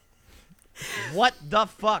shit. What the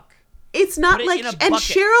fuck? It's not Put it like, in a and bucket.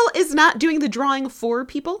 Cheryl is not doing the drawing for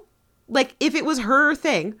people. Like, if it was her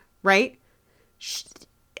thing, right?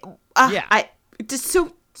 Yeah. It's just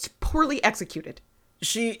so poorly executed.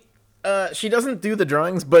 She doesn't do the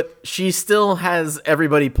drawings, but she still has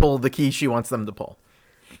everybody pull the key she wants them to pull.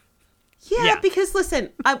 Yeah, because listen,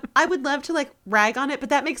 I would love to like rag on it, but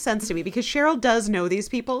that makes sense to me because Cheryl does know these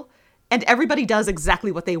people, and everybody does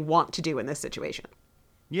exactly what they want to do in this situation.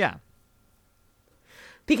 Yeah.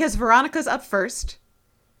 Because Veronica's up first,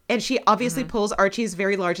 and she obviously pulls Archie's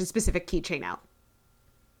very large and specific keychain out.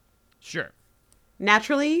 Sure.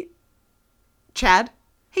 Naturally, Chad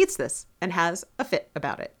hates this and has a fit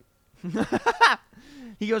about it.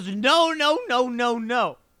 He goes, no, no, no, no,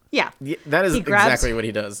 no. Yeah. That is He grabs- exactly what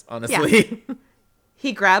he does, honestly. Yeah.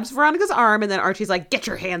 He grabs Veronica's arm, and then Archie's like, get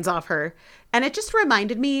your hands off her. And it just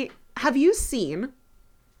reminded me, have you seen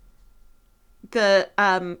the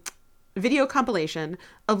video compilation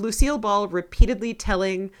of Lucille Ball repeatedly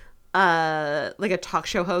telling like a talk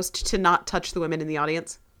show host to not touch the women in the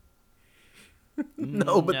audience?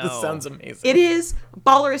 No, but this sounds amazing. It is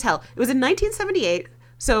baller as hell. It was in 1978,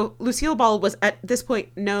 so Lucille Ball was at this point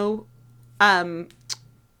no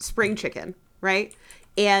spring chicken, right?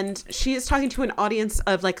 And she is talking to an audience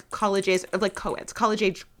of like college age, of like co-eds, college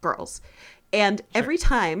age girls. And every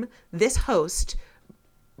time this host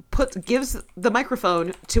gives the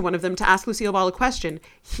microphone to one of them to ask Lucille Ball a question,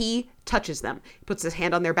 he touches them. He puts his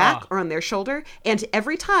hand on their back or on their shoulder. And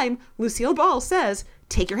every time Lucille Ball says,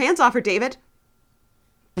 take your hands off her, David.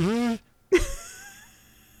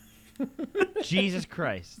 Jesus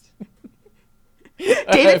Christ.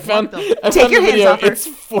 David, I found take your the hands video. off her. It's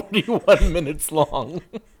 41 minutes long.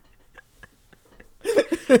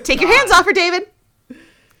 Take your hands off her, David.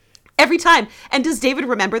 Every time. And does David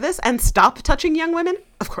remember this and stop touching young women?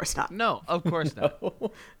 Of course not. No, of course not.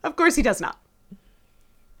 Of course he does not.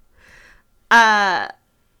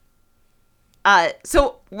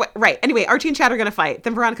 Right. Anyway, Archie and Chad are gonna fight.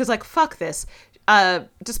 Then Veronica's like, "Fuck this."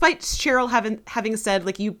 Despite Cheryl having said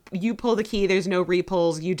like, "You pull the key. There's no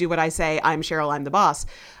repulls. You do what I say. I'm Cheryl. I'm the boss."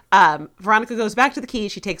 Veronica goes back to the key.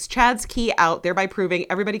 She takes Chad's key out, thereby proving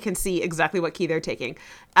everybody can see exactly what key they're taking.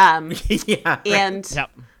 Yeah. And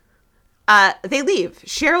Yep. they leave.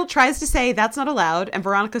 Cheryl tries to say that's not allowed, and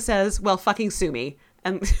Veronica says, "Well, fucking sue me."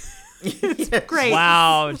 And it's great.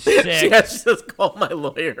 Wow, She sick. has to just call my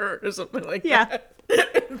lawyer or something like Yeah. that.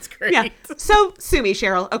 It's great. Yeah. So sue me,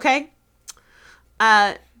 Cheryl. Okay.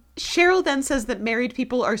 Cheryl then says that married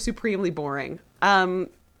people are supremely boring.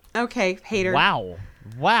 Okay, hater.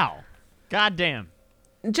 Wow. Goddamn.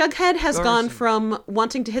 Jughead has Those are gone some- from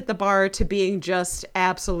wanting to hit the bar to being just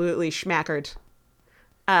absolutely schmackered.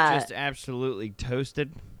 Just absolutely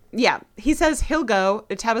toasted. Yeah, he says he'll go.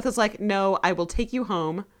 Tabitha's like, no, I will take you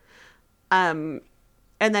home. And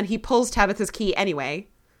then he pulls Tabitha's key anyway.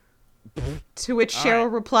 To which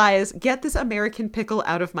Cheryl replies, get this American pickle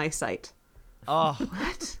out of my sight. Oh,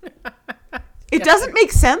 What? It doesn't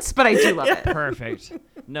make sense, but I do love it. perfect.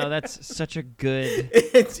 No, that's such a good.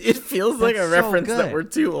 It feels like a That's so reference that good. we're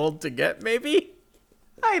too old to get, maybe.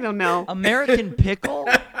 I don't know. American pickle?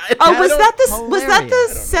 Oh, was that the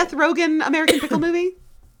hilarious. Seth Rogen American Pickle movie?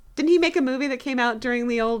 Didn't he make a movie that came out during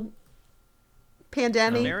the old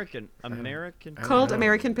pandemic American called know.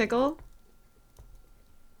 American Pickle?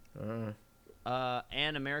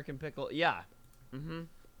 an American pickle. Yeah.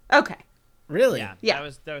 Okay. Really? Yeah. Yeah.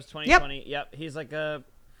 That was 2020. Yep. He's like a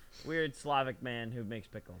weird Slavic man who makes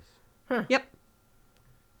pickles Yep.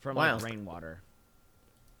 from Wild. like rainwater.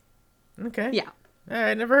 Okay. Yeah.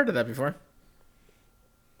 I never heard of that before.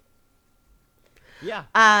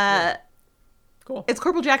 Yeah. Cool. It's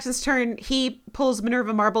Corporal Jackson's turn. He pulls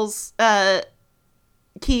Minerva Marble's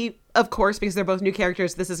key, of course, because they're both new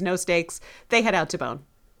characters. This is no stakes. They head out to Bone.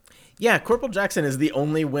 Yeah, Corporal Jackson is the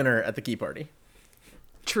only winner at the key party.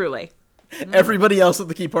 Truly. Everybody else at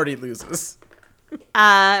the key party loses.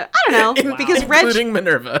 I don't know. Because Including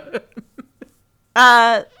Minerva.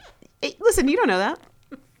 listen, you don't know that.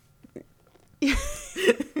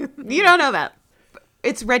 You don't know that.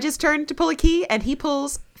 It's Reg's turn to pull a key, and he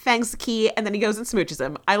pulls Fang's key, and then he goes and smooches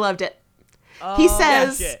him. I loved it. He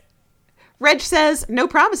says, shit. Reg says, no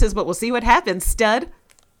promises, but we'll see what happens, stud.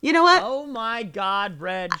 You know what? Oh my God,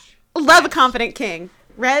 Reg. Love a confident king.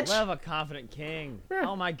 Reg. Love a confident king.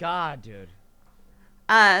 Oh my God, dude.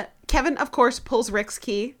 Kevin, of course, pulls Rick's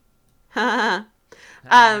key. Not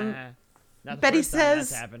the Betty first time that's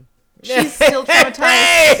says- happened. She's still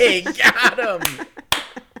traumatized. Hey, got him.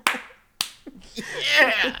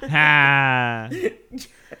 Ha.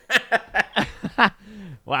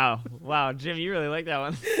 Wow, Jim, you really like that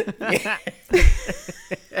one.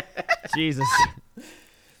 Jesus.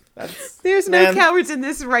 There's no cowards in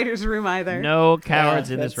this writer's room either. No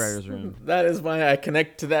cowards in this writer's room. That is why I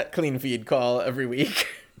connect to that clean feed call every week.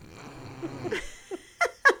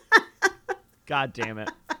 God damn it.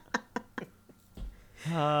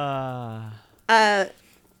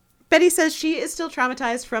 Betty says she is still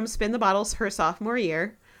traumatized from Spin the Bottles her sophomore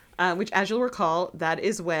year, which, as you'll recall, that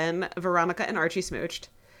is when Veronica and Archie smooched.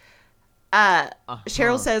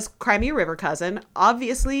 Cheryl says, "Cry me a river, cousin."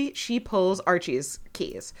 Obviously, she pulls Archie's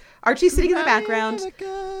keys. Archie's sitting in the background,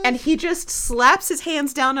 and he just slaps his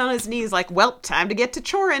hands down on his knees like, well, time to get to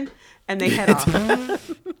chorin'. And they head off.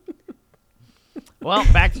 Well,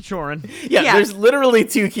 back to chorin'. Yeah, there's literally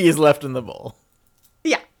 2 keys left in the bowl.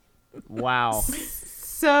 Yeah. Wow.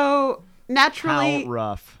 So, naturally, how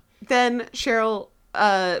rough. Then Cheryl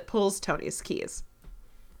pulls Tony's keys.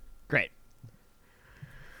 Great.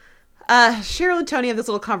 Cheryl and Tony have this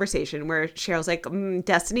little conversation where Cheryl's like,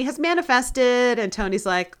 destiny has manifested. And Tony's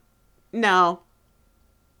like, no.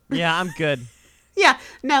 Yeah, I'm good. Yeah,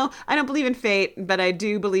 no, I don't believe in fate, but I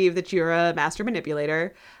do believe that you're a master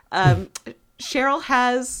manipulator. Cheryl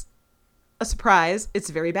has a surprise. It's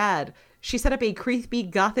very bad. She set up a creepy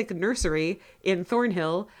gothic nursery in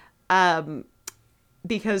Thornhill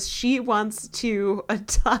because she wants to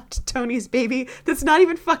adopt Tony's baby. That's not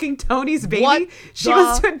even fucking Tony's baby. What she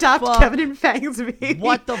wants to adopt fuck? Kevin and Fang's baby.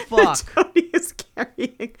 What the fuck? That Tony is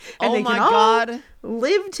carrying. And Oh they my can all God.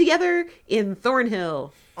 live together in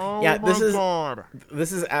Thornhill. Oh Yeah, my God.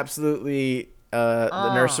 This is absolutely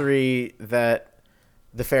the nursery that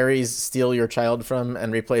the fairies steal your child from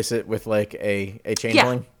and replace it with like a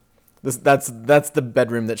changeling. Yeah. That's the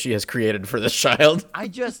bedroom that she has created for this child.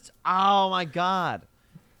 Oh my God.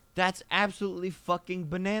 That's absolutely fucking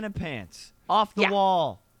banana pants. Off the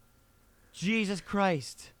wall. Jesus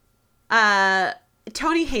Christ.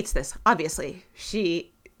 Tony hates this, obviously.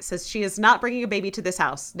 She says she is not bringing a baby to this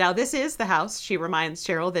house. Now, this is the house. She reminds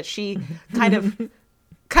Cheryl that she kind of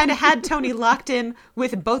had Tony locked in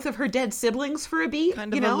with both of her dead siblings for a beat.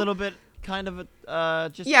 Kind of a little bit, kind of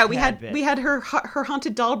just we had her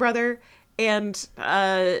haunted doll brother and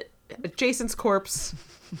Jason's corpse.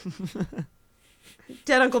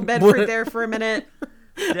 Dead Uncle Bedford there for a minute.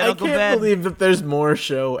 I can't believe that there's more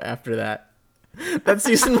show after that. That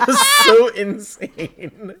season was so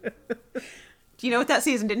insane. Do you know what that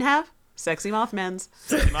season didn't have? Sexy Mothmans.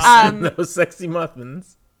 No sexy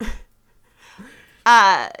muffins.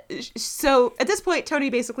 So at this point, Tony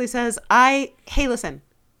basically says, hey, listen,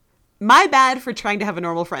 my bad for trying to have a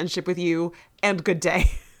normal friendship with you, and good day.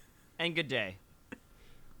 And good day.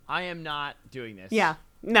 I am not doing this. Yeah.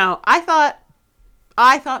 No, I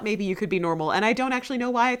thought maybe you could be normal, and I don't actually know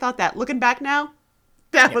why I thought that. Looking back now,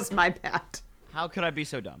 that was my bad. How could I be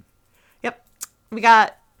so dumb? Yep. We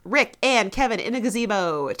got Rick and Kevin in a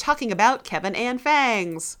gazebo talking about Kevin and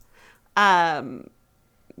Fangs. Talking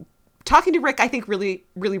to Rick, I think, really,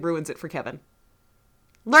 really ruins it for Kevin.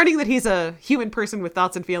 Learning that he's a human person with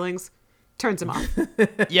thoughts and feelings turns him off.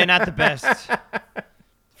 Yeah, not the best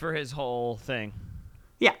for his whole thing.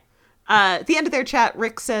 Yeah. At the end of their chat,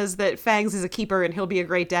 Rick says that Fangs is a keeper and he'll be a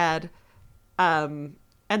great dad.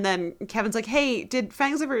 And then Kevin's like, hey, did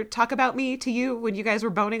Fangs ever talk about me to you when you guys were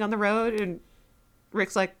boning on the road? And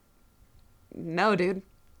Rick's like, no, dude.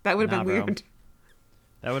 That would have been weird. Bro.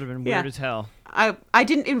 That would have been weird as hell. I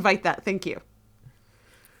didn't invite that. Thank you.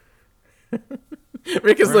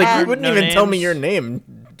 Rick is like, you wouldn't even tell me your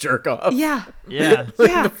name, jerk off. Yeah. Yeah.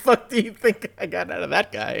 What the fuck do you think I got out of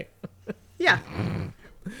that guy? Yeah.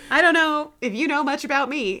 I don't know if you know much about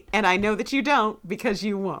me, and I know that you don't because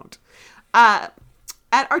you won't. At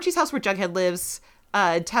Archie's house where Jughead lives,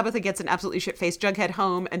 Tabitha gets an absolutely shit-faced Jughead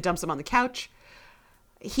home and dumps him on the couch.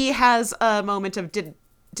 He has a moment of, did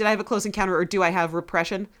I have a close encounter or do I have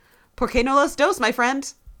repression? Por qué no los dos, my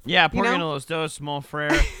friend? Yeah, por qué no los dos, mon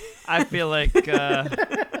frere. I feel like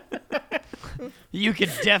you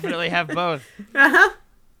could definitely have both. Uh-huh.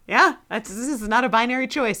 Yeah, this is not a binary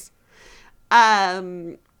choice.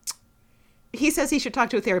 He says he should talk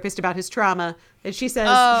to a therapist about his trauma. And she says,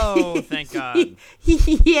 oh, thank God.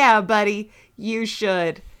 Yeah, buddy, you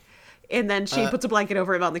should. And then she puts a blanket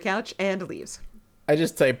over him on the couch and leaves. I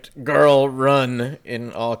just typed "girl run"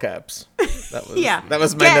 in all caps. That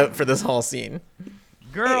was my note for this whole scene.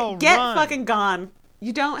 Girl, get run. fucking gone.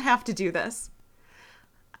 You don't have to do this.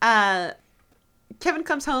 Kevin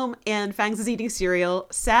comes home and Fangs is eating cereal.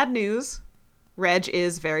 Sad news. Reg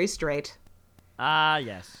is very straight.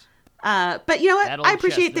 Yes. But you know what? That old I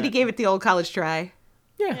appreciate that he chestnut. gave it the old college try.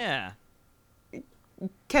 Yeah.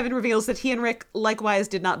 Kevin reveals that he and Rick likewise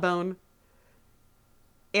did not bone.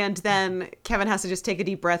 And then Kevin has to just take a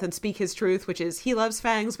deep breath and speak his truth, which is he loves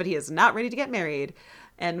Fangs, but he is not ready to get married.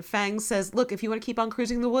 And Fangs says, look, if you want to keep on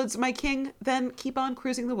cruising the woods, my king, then keep on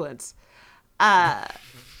cruising the woods.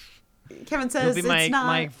 Kevin says, You'll be it's not...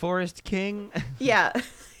 my forest king. Yeah.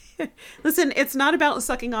 Listen, it's not about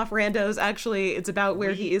sucking off randos. Actually, it's about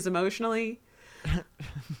where he is emotionally.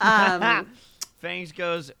 Fangs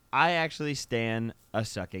goes, I actually stan a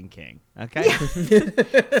sucking king. Okay? Yeah.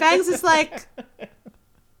 Fangs is like...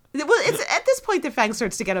 Well, it's at this point that Fangs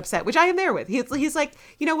starts to get upset, which I am there with. He's like,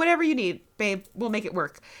 whatever you need, babe, we'll make it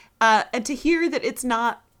work. And to hear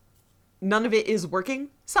that none of it is working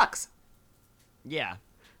sucks. Yeah.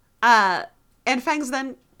 And Fangs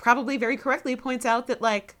then probably very correctly points out that,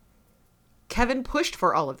 like, Kevin pushed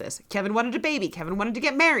for all of this. Kevin wanted a baby. Kevin wanted to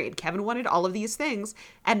get married. Kevin wanted all of these things.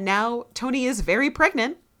 And now Tony is very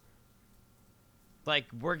pregnant. Like,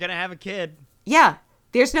 we're going to have a kid. Yeah.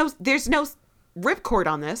 There's no ripcord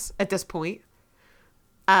on this at this point.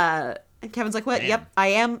 And Kevin's like, what? Damn. Yep, I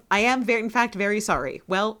am very, in fact, very sorry.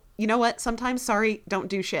 Well, you know what? Sometimes sorry don't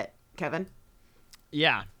do shit, Kevin.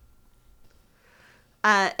 Yeah.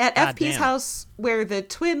 At God FP's damn. house, where the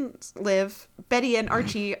twins live, Betty and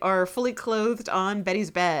Archie are fully clothed on Betty's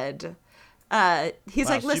bed. He's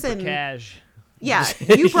like, listen, super cash. yeah,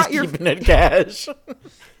 you brought your... Keeping it cash.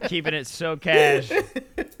 Keeping it so cash.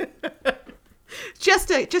 just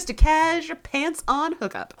a cash pants on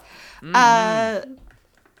hookup.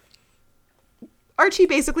 Archie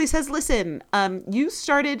basically says, listen, you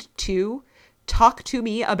started to talk to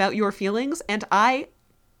me about your feelings, and I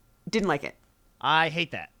didn't like it. I hate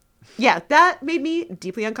that. Yeah, that made me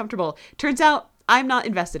deeply uncomfortable. Turns out I'm not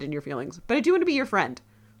invested in your feelings, but I do want to be your friend.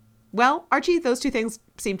 Well, Archie, those two things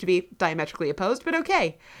seem to be diametrically opposed, but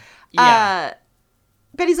okay. Yeah.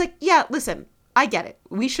 Betty's like, yeah, listen, I get it.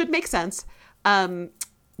 We should make sense. The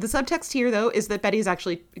subtext here, though, is that Betty's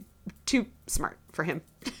actually too smart for him.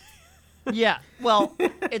 Yeah. Well,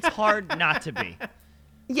 it's hard not to be.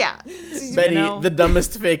 Yeah. Betty, know? the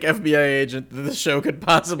dumbest fake FBI agent that the show could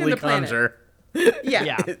possibly In the planet. conjure. Yeah.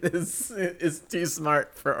 Yeah. is too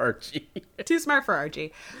smart for Archie. Too smart for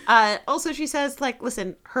Archie. Also, she says, like,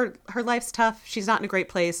 listen, her life's tough. She's not in a great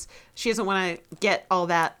place. She doesn't want to get all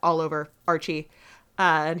that all over Archie.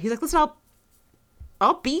 And he's like, listen,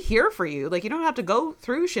 I'll be here for you. Like, you don't have to go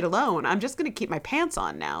through shit alone. I'm just going to keep my pants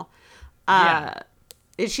on now.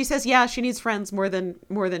 She says, yeah, she needs friends more than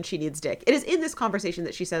she needs dick. It is in this conversation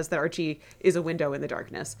that she says that Archie is a window in the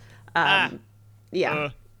darkness. Yeah.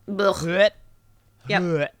 Ugh.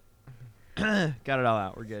 Yep. Got it all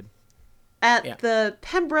out. We're good. At the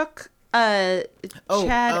Pembroke, Chad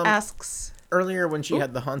asks... Earlier when she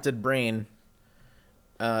had the haunted brain,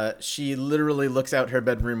 she literally looks out her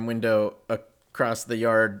bedroom window across the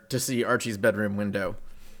yard to see Archie's bedroom window.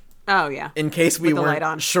 Oh, yeah. In case we With the light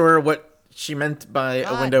on. weren't sure what she meant by a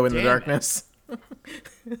God window in the damn darkness.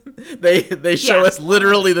 They show Yeah. us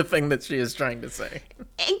literally the thing that she is trying to say.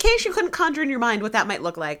 In case you couldn't conjure in your mind what that might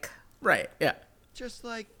look like, Right, yeah. Just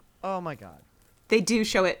like, oh my God. they do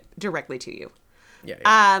show it directly to you.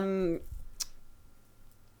 Yeah.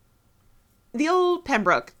 The old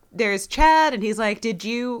Pembroke, there's Chad, and he's like,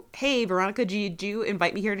 hey, Veronica, did you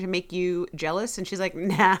invite me here to make you jealous? And she's like,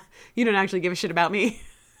 nah, you don't actually give a shit about me.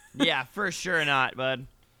 Yeah, for sure not, bud.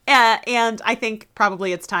 And I think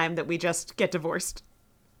probably it's time that we just get divorced.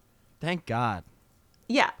 Thank God.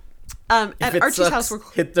 Yeah. If At it Archie's sucks, house, we're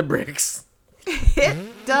hit the bricks.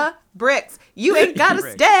 hit the bricks. You ain't gotta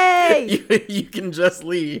Bricks. stay. You can just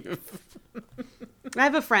leave. I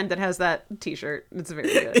have a friend that has that t-shirt. It's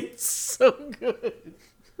very good. It's so good.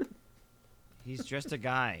 He's just a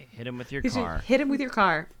guy. Hit him with your You should car. hit him with your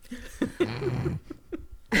car.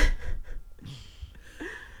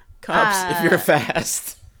 Cops, if you're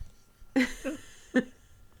fast.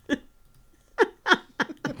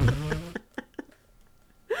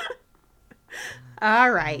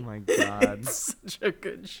 All right. Oh my God. Such a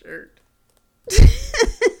good shirt.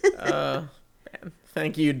 Man.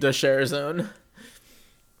 Thank you, Da Share Zone.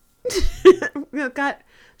 We've got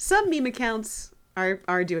some meme accounts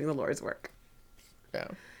are doing the Lord's work. Yeah.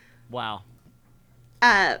 Wow.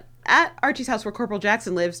 At Archie's house where Corporal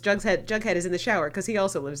Jackson lives, Jughead is in the shower because he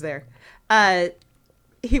also lives there.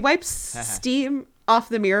 He wipes steam off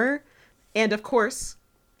the mirror, and of course,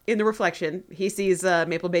 in the reflection, he sees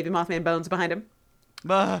Maple Baby Mothman bones behind him.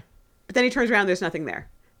 Bah. But then he turns around, there's nothing there.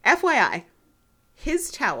 FYI,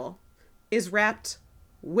 his towel is wrapped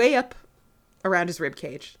way up around his rib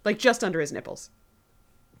cage, like just under his nipples.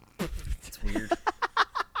 It's weird.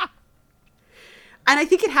 And I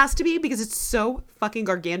think it has to be because it's so fucking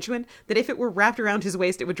gargantuan that if it were wrapped around his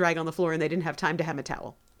waist, it would drag on the floor and they didn't have time to hem a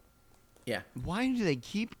towel. Yeah. Why do they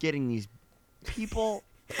keep getting these people?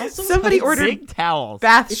 Also, Somebody like, ordered big towels.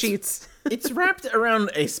 Bath sheets. It's wrapped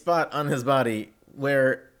around a spot on his body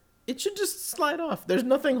where it should just slide off. There's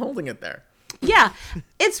nothing holding it there. Yeah.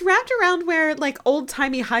 It's wrapped around where, like,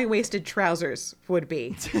 old-timey high-waisted trousers would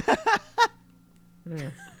be.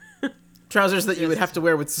 Trousers that you would have to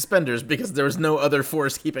wear with suspenders because there was no other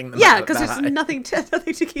force keeping them Yeah, out because that there's high. nothing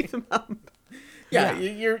to keep them up. Yeah,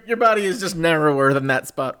 your body is just narrower than that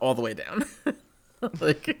spot all the way down.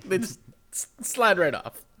 Like, they just slide right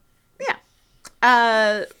off.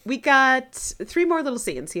 Yeah. We got 3 more little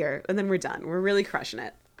scenes here, and then we're done. We're really crushing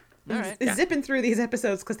it. All right. Zipping through these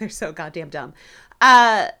episodes because they're so goddamn dumb.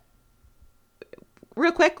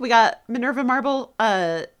 Real quick, we got Minerva Marble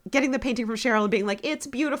getting the painting from Cheryl and being like, "It's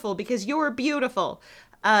beautiful because you're beautiful."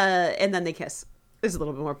 And then they kiss. There's a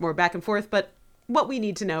little bit more back and forth, but what we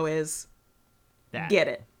need to know is, get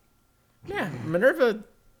it. Yeah, Minerva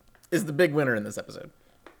is the big winner in this episode.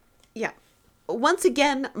 Yeah. Once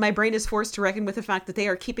again, my brain is forced to reckon with the fact that they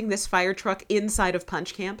are keeping this fire truck inside of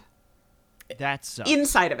Punch Camp. That sucks.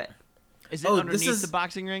 Inside of it. Is it underneath the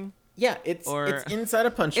boxing ring? Yeah, it's inside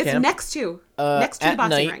a punch camp. It's next to the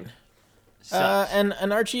boxing ring.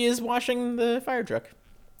 And Archie is washing the fire truck.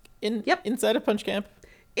 Inside a punch camp.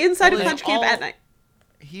 Inside a punch camp at night.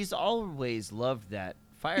 He's always loved that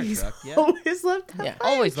fire truck. Yeah. Always loved that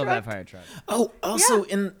Always loved that fire truck. Oh, also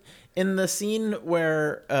in the scene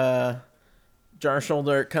where Jar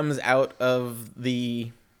Shoulder comes out of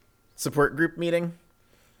the support group meeting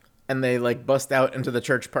and they like bust out into the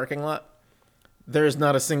church parking lot, there's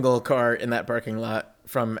not a single car in that parking lot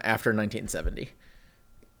from after 1970.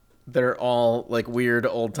 They're all like weird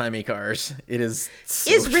old-timey cars. It is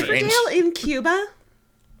so Is strange. Riverdale in Cuba?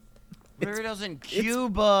 Riverdale's in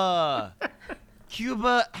Cuba.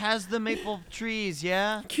 Cuba has the maple trees,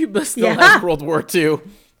 yeah? Cuba still has World War II.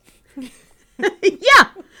 Yeah,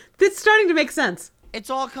 that's starting to make sense. It's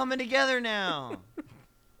all coming together now.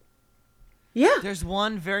 Yeah. There's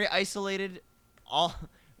one very isolated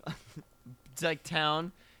like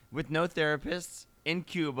town with no therapists in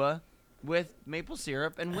Cuba with maple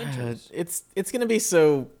syrup and winters. It's going to be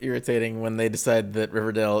so irritating when they decide that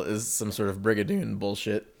Riverdale is some sort of Brigadoon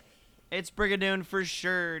bullshit. It's Brigadoon for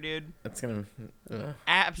sure, dude. It's going to...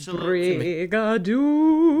 Absolutely.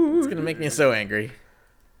 Brigadoon. It's going to make me so angry.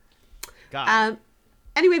 God.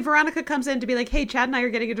 Anyway, Veronica comes in to be like, "Hey, Chad and I are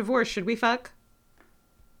getting a divorce. Should we fuck?"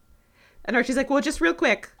 And Archie's like, "Well, just real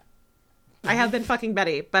quick. I have been fucking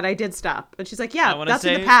Betty, but I did stop." And she's like, "Yeah, that's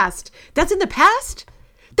in the past." That's in the past?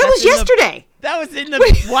 That was yesterday. That was in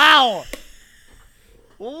the... Wow.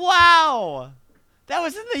 Wow. That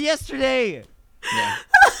was in the yesterday. Yeah.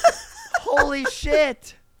 Holy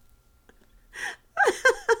shit.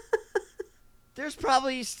 There's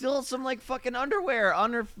probably still some like fucking underwear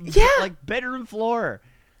on her like bedroom floor.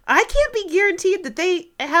 I can't be guaranteed that they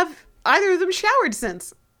have either of them showered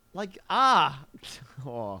since. Like oh.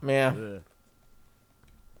 Yeah.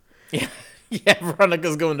 Yeah,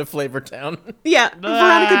 Veronica's going to Flavortown. Yeah,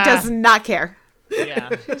 Veronica does not care. Yeah.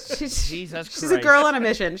 Jesus Christ. She's a girl on a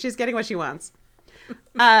mission. She's getting what she wants.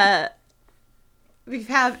 We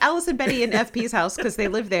have Alice and Betty in FP's house because they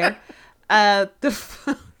live there.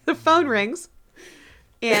 The phone rings,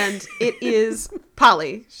 and it is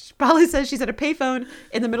Polly. Polly says she's at a payphone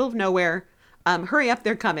in the middle of nowhere. Hurry up,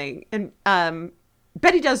 they're coming. And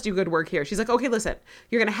Betty does do good work here. She's like, "Okay, listen,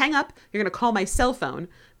 you're going to hang up. You're going to call my cell phone.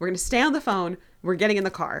 We're going to stay on the phone. We're getting in the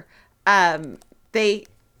car." So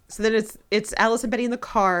then it's Alice and Betty in the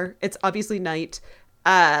car. It's obviously night.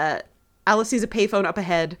 Alice sees a payphone up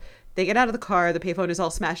ahead. They get out of the car. The payphone is all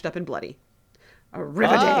smashed up and bloody.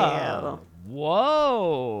 Riverdale. Oh,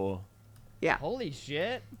 whoa. Yeah. Holy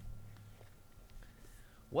shit.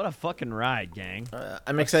 What a fucking ride, gang.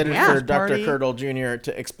 I'm excited Yeah. for Dr. Party. Curdle Jr.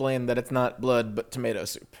 to explain that it's not blood, but tomato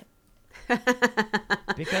soup.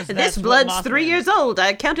 Because This that's what blood's Mothman- 3 years old.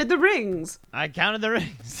 I counted the rings. I counted the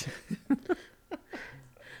rings.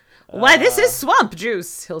 Why, this is swamp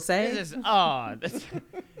juice, he'll say. This is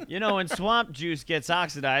when swamp juice gets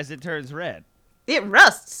oxidized, it turns red. It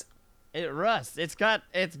rusts. It rusts. It's got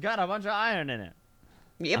a bunch of iron in it.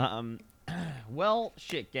 Yep. Well,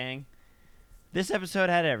 shit, gang. This episode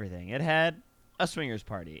had everything. It had a swingers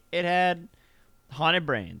party. It had haunted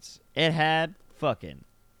brains. It had fucking.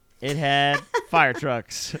 It had fire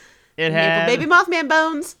trucks. It had Maple baby Mothman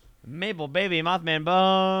bones. Maple baby Mothman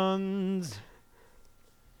bones.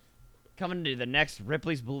 Coming to the next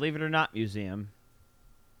Ripley's Believe It or Not museum.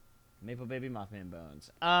 Maple baby Mothman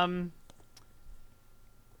bones.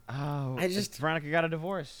 Oh, I just- Veronica got a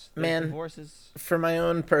divorce. Those Man. divorces. For my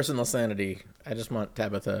own personal sanity, I just want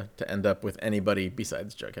Tabitha to end up with anybody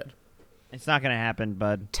besides Jughead. It's not gonna happen,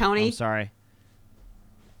 bud. Tony? I'm sorry.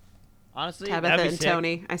 Honestly, Tabitha that'd be and sick.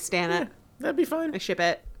 Tony. I stan it. That'd be fine. I ship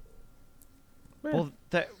it. Well,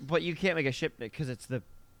 but you can't make a ship because it's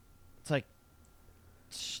like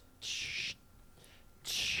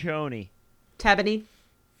Chony. Tabany.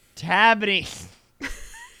 Tabney.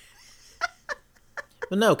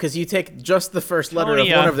 Well, no, because you take just the first letter of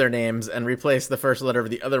Tonya. one of their names and replace the first letter of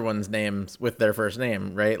the other one's names with their first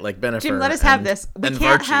name, right? Like Bennifer. Jim, let us have this. We and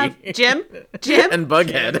can't Varchie. have Jim. and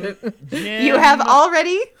Bughead. You have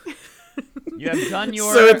already. You have done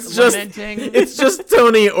your So it's just lamenting. it's just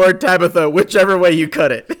Tony or Tabitha, whichever way you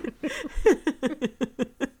cut it.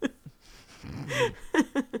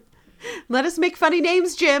 Let us make funny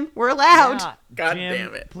names, Jim. We're allowed. Yeah, God Jim,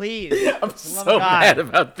 damn it. Please. I'm For the love so of God. mad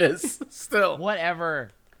about this. Still.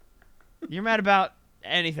 Whatever. You're mad about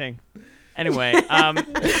anything. Anyway,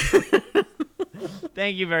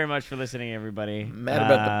 thank you very much for listening, everybody. Mad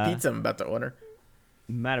about the pizza I'm about to order.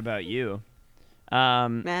 Mad about you.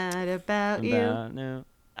 Mad about you. No.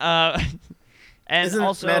 And Isn't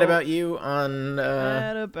also Mad About You on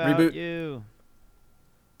Mad about Reboot? you.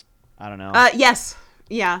 I don't know. Yes.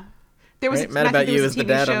 Yeah. There was Right? Mad Matthew, About there You was is a the TV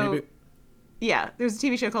dad show. on Reboot? Yeah, there's a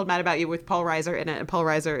TV show called Mad About You with Paul Reiser in it, and Paul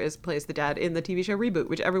Reiser plays the dad in the TV show Reboot,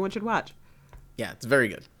 which everyone should watch. Yeah, it's very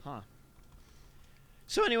good.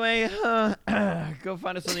 So anyway, go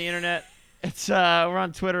find us on the internet. It's we're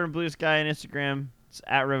on Twitter and Blue Sky and Instagram. It's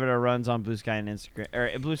at Riveter Runs on Blue Sky and Instagram,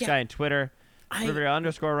 or Blue Sky and Twitter. Riveter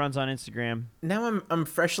 _ runs on Instagram. Now I'm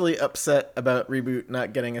freshly upset about Reboot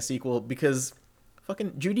not getting a sequel because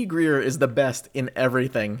fucking Judy Greer is the best in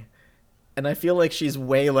everything. And I feel like she's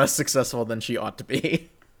way less successful than she ought to be.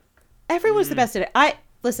 Everyone's the best at it.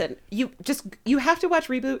 Listen, you have to watch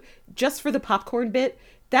Reboot just for the popcorn bit.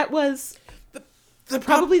 That was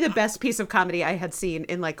probably the best piece of comedy I had seen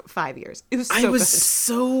in like 5 years. It was so I was good.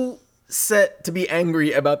 so set to be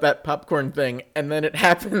angry about that popcorn thing, and then it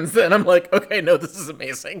happens, and I'm like, okay, no, this is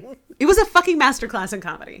amazing. It was a fucking masterclass in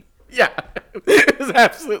comedy. Yeah, it was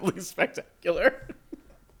absolutely spectacular.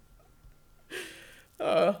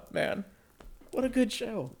 Oh, man. What a good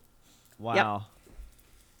show. Wow. Yep.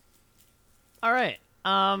 All right.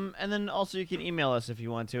 And then also you can email us if you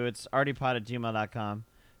want to. It's arrtipod@gmail.com.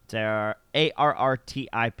 It's our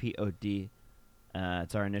ARRTIPOD.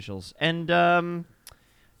 It's our initials. And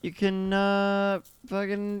you can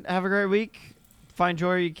fucking have a great week. Find joy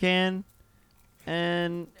where you can.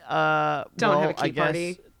 And Don't have a key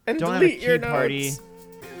party. And don't have a delete your key party. notes.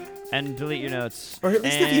 And delete your notes. Or at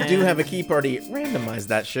least if you do have a key party, randomize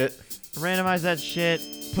that shit. Randomize that shit.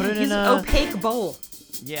 Put it Use in an a opaque bowl.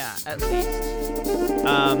 Yeah, at least.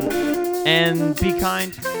 And be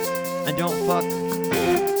kind. And don't fuck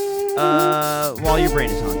while your brain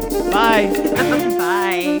is hungry. Bye.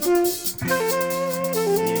 Bye.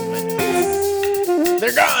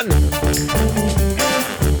 They're gone!